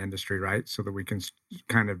restaurant industry, right? So that we can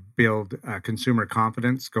kind of build consumer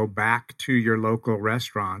confidence, go back to your local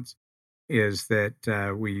restaurants. Is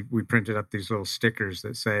that we printed up these little stickers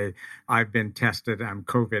that say, I've been tested, I'm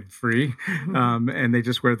COVID free. Mm-hmm. And they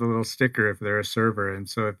just wear the little sticker if they're a server. And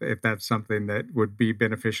so if that's something that would be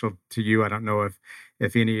beneficial to you, I don't know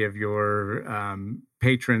if any of your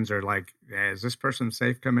patrons are like, is this person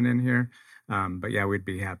safe coming in here? But yeah, we'd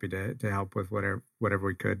be happy to help with whatever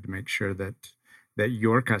we could to make sure that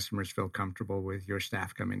your customers feel comfortable with your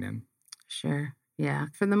staff coming in. Sure. Yeah.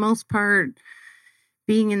 For the most part,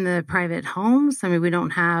 being in the private homes, I mean, we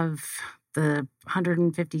don't have the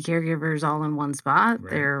 150 caregivers all in one spot.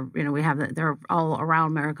 Right. They're all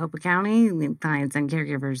around Maricopa County. The clients and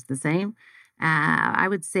caregivers the same. I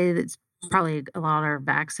would say that it's probably a lot are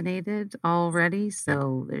vaccinated already,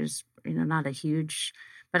 so there's not a huge.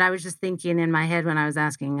 But I was just thinking in my head when I was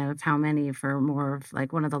asking of how many for more of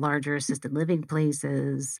like one of the larger assisted living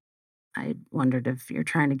places. I wondered if you're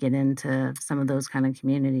trying to get into some of those kind of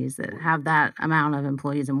communities that have that amount of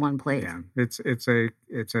employees in one place. Yeah, it's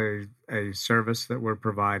a service that we're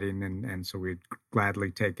providing, and so we'd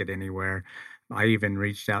gladly take it anywhere. I even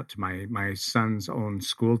reached out to my son's own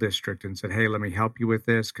school district and said, "Hey, let me help you with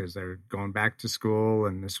this," because they're going back to school,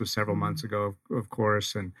 and this was several months ago, of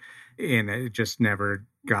course, and it just never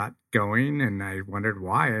got going. And I wondered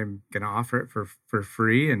why. I'm going to offer it for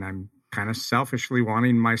free, and I'm kind of selfishly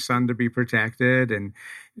wanting my son to be protected. And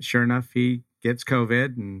sure enough, he gets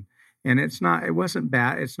COVID, and it wasn't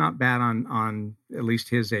bad. It's not bad on at least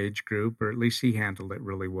his age group, or at least he handled it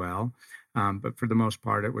really well. But for the most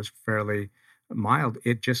part, it was fairly mild.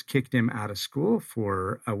 It just kicked him out of school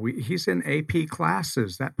for a week. He's in AP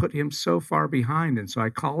classes. That put him so far behind. And so I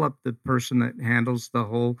call up the person that handles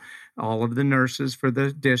all of the nurses for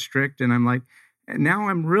the district. And I'm like, now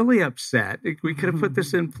I'm really upset. We could have put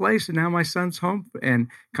this in place, and now my son's home. And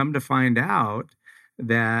come to find out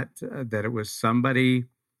that it was somebody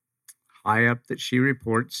high up that she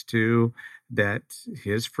reports to, that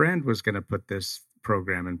his friend was going to put this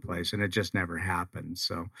program in place, and it just never happened.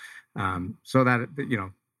 So that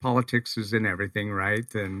politics is in everything,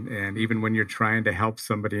 right? And even when you're trying to help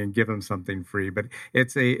somebody and give them something free, but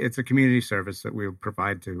it's a community service that we'll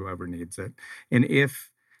provide to whoever needs it. And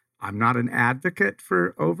if I'm not an advocate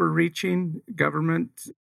for overreaching government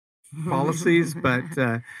policies, but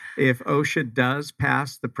if OSHA does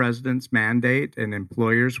pass the president's mandate, and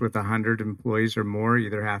employers with 100 employees or more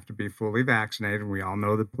either have to be fully vaccinated, and we all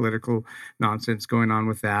know the political nonsense going on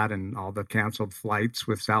with that, and all the canceled flights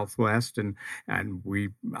with Southwest, and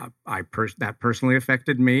that personally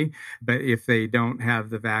affected me. But if they don't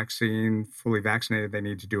have the vaccine fully vaccinated, they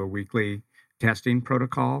need to do a weekly testing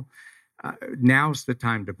protocol. Now's the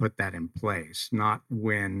time to put that in place, not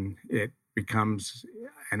when it becomes,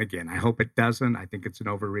 and again, I hope it doesn't. I think it's an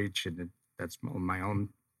overreach, and that's my own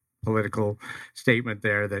political statement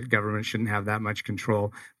there, that government shouldn't have that much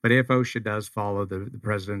control. But if OSHA does follow the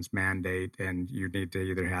president's mandate, and you need to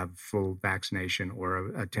either have full vaccination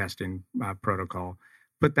or a testing protocol,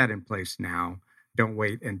 put that in place now. Don't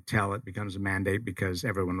wait until it becomes a mandate, because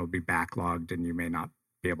everyone will be backlogged and you may not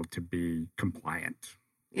be able to be compliant.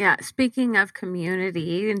 Yeah, speaking of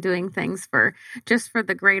community and doing things for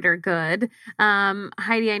the greater good,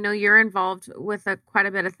 Heidi, I know you're involved with quite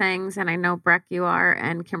a bit of things, and I know Breck you are,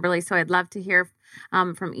 and Kimberly. So I'd love to hear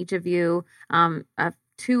from each of you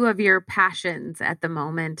two of your passions at the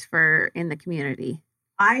moment in the community.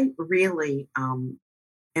 I really am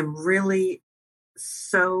really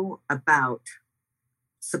so about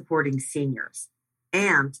supporting seniors,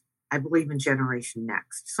 and I believe in Generation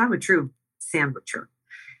Next. So I'm a true sandwicher.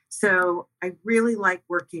 So I really like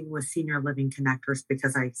working with senior living connectors,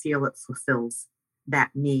 because I feel it fulfills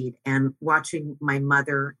that need. And watching my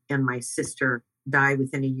mother and my sister die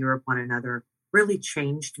within a year of one another really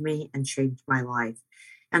changed me and changed my life.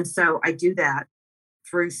 And so I do that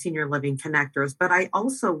through senior living connectors, but I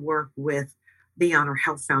also work with the Honor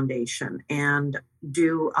Health Foundation and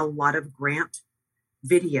do a lot of grant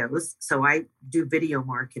videos. So I do video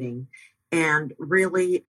marketing, and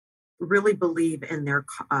really believe in their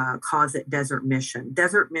cause at Desert Mission.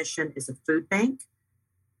 Desert Mission is a food bank.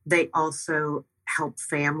 They also help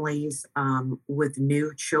families with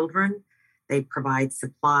new children. They provide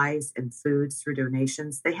supplies and foods through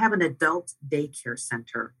donations. They have an adult daycare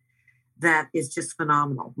center that is just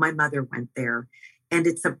phenomenal. My mother went there, and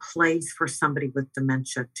it's a place for somebody with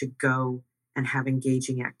dementia to go and have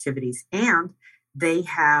engaging activities. And they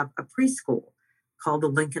have a preschool called the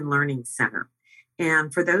Lincoln Learning Center.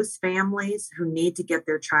 And for those families who need to get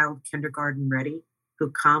their child kindergarten ready,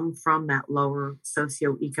 who come from that lower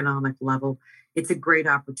socioeconomic level, it's a great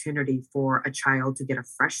opportunity for a child to get a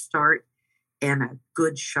fresh start and a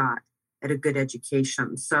good shot at a good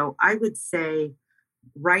education. So I would say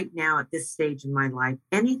right now at this stage in my life,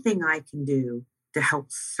 anything I can do to help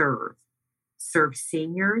serve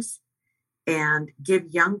seniors and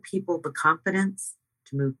give young people the confidence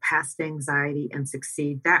to move past anxiety and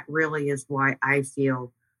succeed. That really is why I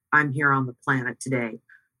feel I'm here on the planet today.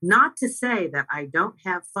 Not to say that I don't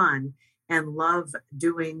have fun and love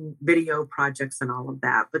doing video projects and all of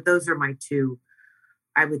that, but those are my two,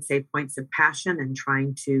 I would say, points of passion and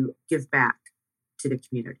trying to give back to the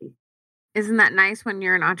community. Isn't that nice when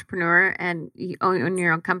you're an entrepreneur and you own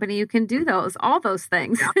your own company? You can do all those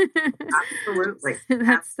things. Yeah, absolutely.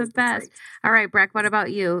 That's the best. All right, Breck, what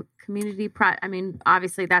about you?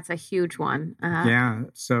 Obviously that's a huge one. Yeah.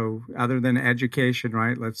 So other than education,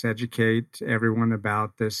 right? Let's educate everyone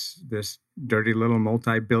about this dirty little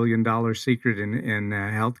multi-billion-dollar secret in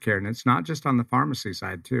healthcare. And it's not just on the pharmacy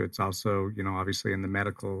side too. It's also, obviously in the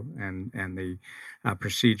medical and the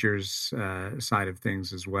procedures side of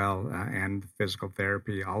things as well, and physical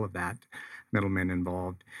therapy, all of that, middlemen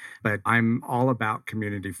involved. But I'm all about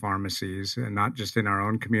community pharmacies, and not just in our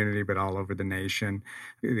own community, but all over the nation.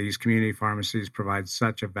 These community pharmacies provide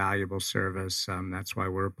such a valuable service. That's why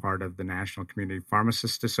we're part of the National Community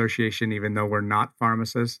Pharmacists Association, even though we're not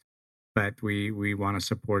pharmacists. But we want to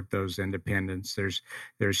support those independents. There's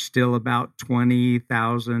still about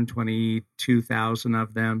 20,000, 22,000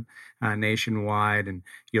 of them nationwide, and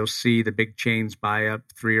you'll see the big chains buy up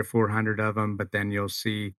 300 or 400 of them, but then you'll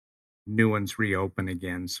see new ones reopen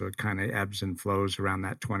again. So it kind of ebbs and flows around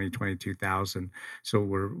that 22,000. So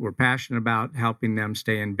we're passionate about helping them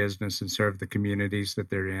stay in business and serve the communities that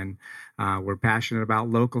they're in. We're passionate about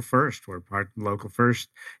Local First. We're part of Local First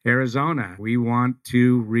Arizona. We want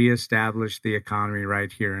to reestablish the economy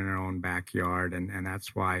right here in our own backyard. And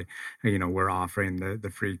that's why, we're offering the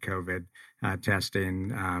free COVID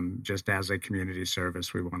testing just as a community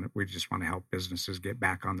service. We just want to help businesses get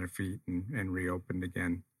back on their feet and reopened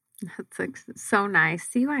again. That's so nice.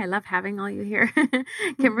 See why I love having all you here.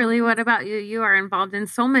 Kimberly, what about you? You are involved in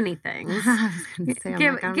so many things. I was going to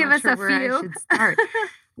say, give us a where few. I should start.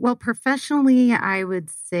 Well, professionally, I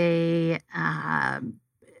would say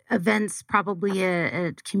events probably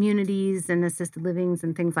at communities and assisted livings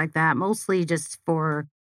and things like that, mostly just for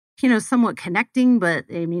somewhat connecting, but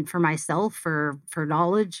for myself, for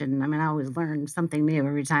knowledge. And I always learn something new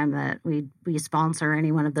every time that we sponsor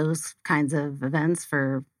any one of those kinds of events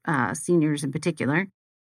for seniors in particular.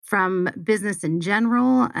 From business in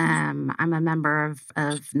general, I'm a member of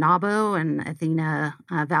NABO and Athena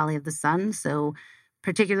Valley of the Sun. So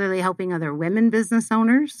particularly helping other women business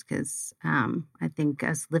owners, because I think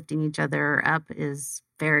us lifting each other up is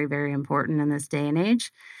very, very important in this day and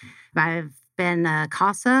age. I've been a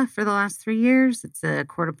CASA for the last 3 years. It's a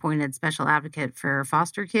court-appointed special advocate for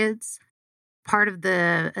foster kids. Part of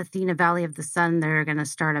the Athena Valley of the Sun, they're going to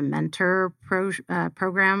start a mentor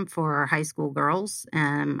program for high school girls.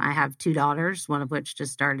 I have 2 daughters, one of which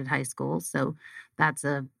just started high school. So that's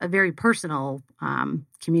a very personal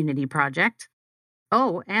community project.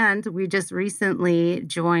 Oh, and we just recently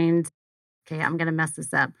joined, I'm going to mess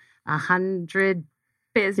this up, 100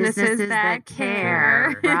 Businesses that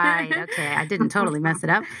care. Right. Okay. I didn't totally mess it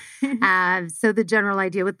up. So the general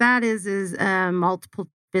idea with that is multiple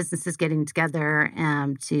businesses getting together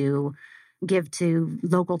to give to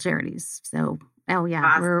local charities. So,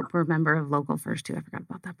 awesome. we're a member of Local First too. I forgot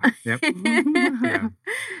about that part. Yep. Yeah.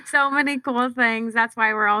 So many cool things. That's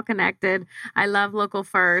why we're all connected. I love Local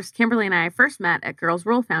First. Kimberly and I first met at Girls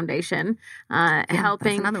Rule Foundation,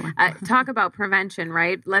 helping talk about prevention,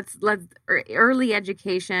 right? Let's early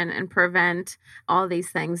education and prevent all these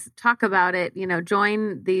things. Talk about it,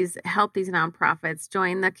 help these nonprofits,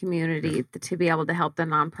 join the community to be able to help the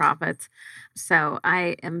nonprofits. So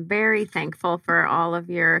I am very thankful for all of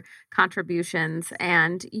your contributions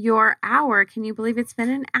and your hour. Can you believe it's been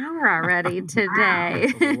an hour already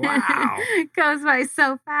today? Wow. Goes by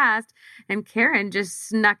so fast. And Karen just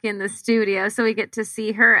snuck in the studio, so we get to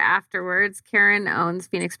see her afterwards. Karen owns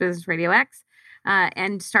Phoenix Business Radio X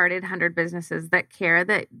and started 100 Businesses That Care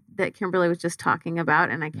that Kimberly was just talking about.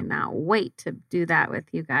 And I cannot wait to do that with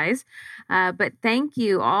you guys. But thank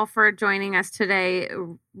you all for joining us today.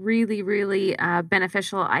 Really, really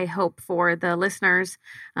beneficial, I hope, for the listeners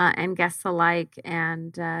and guests alike.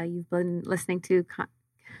 And you've been listening to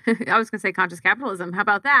I was going to say conscious capitalism. How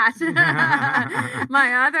about that?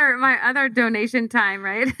 my other donation time,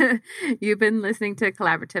 right? You've been listening to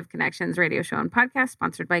Collaborative Connections radio show and podcast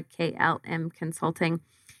sponsored by KLM Consulting.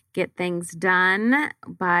 Get things done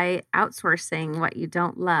by outsourcing what you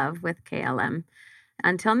don't love with KLM.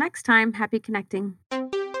 Until next time, happy connecting.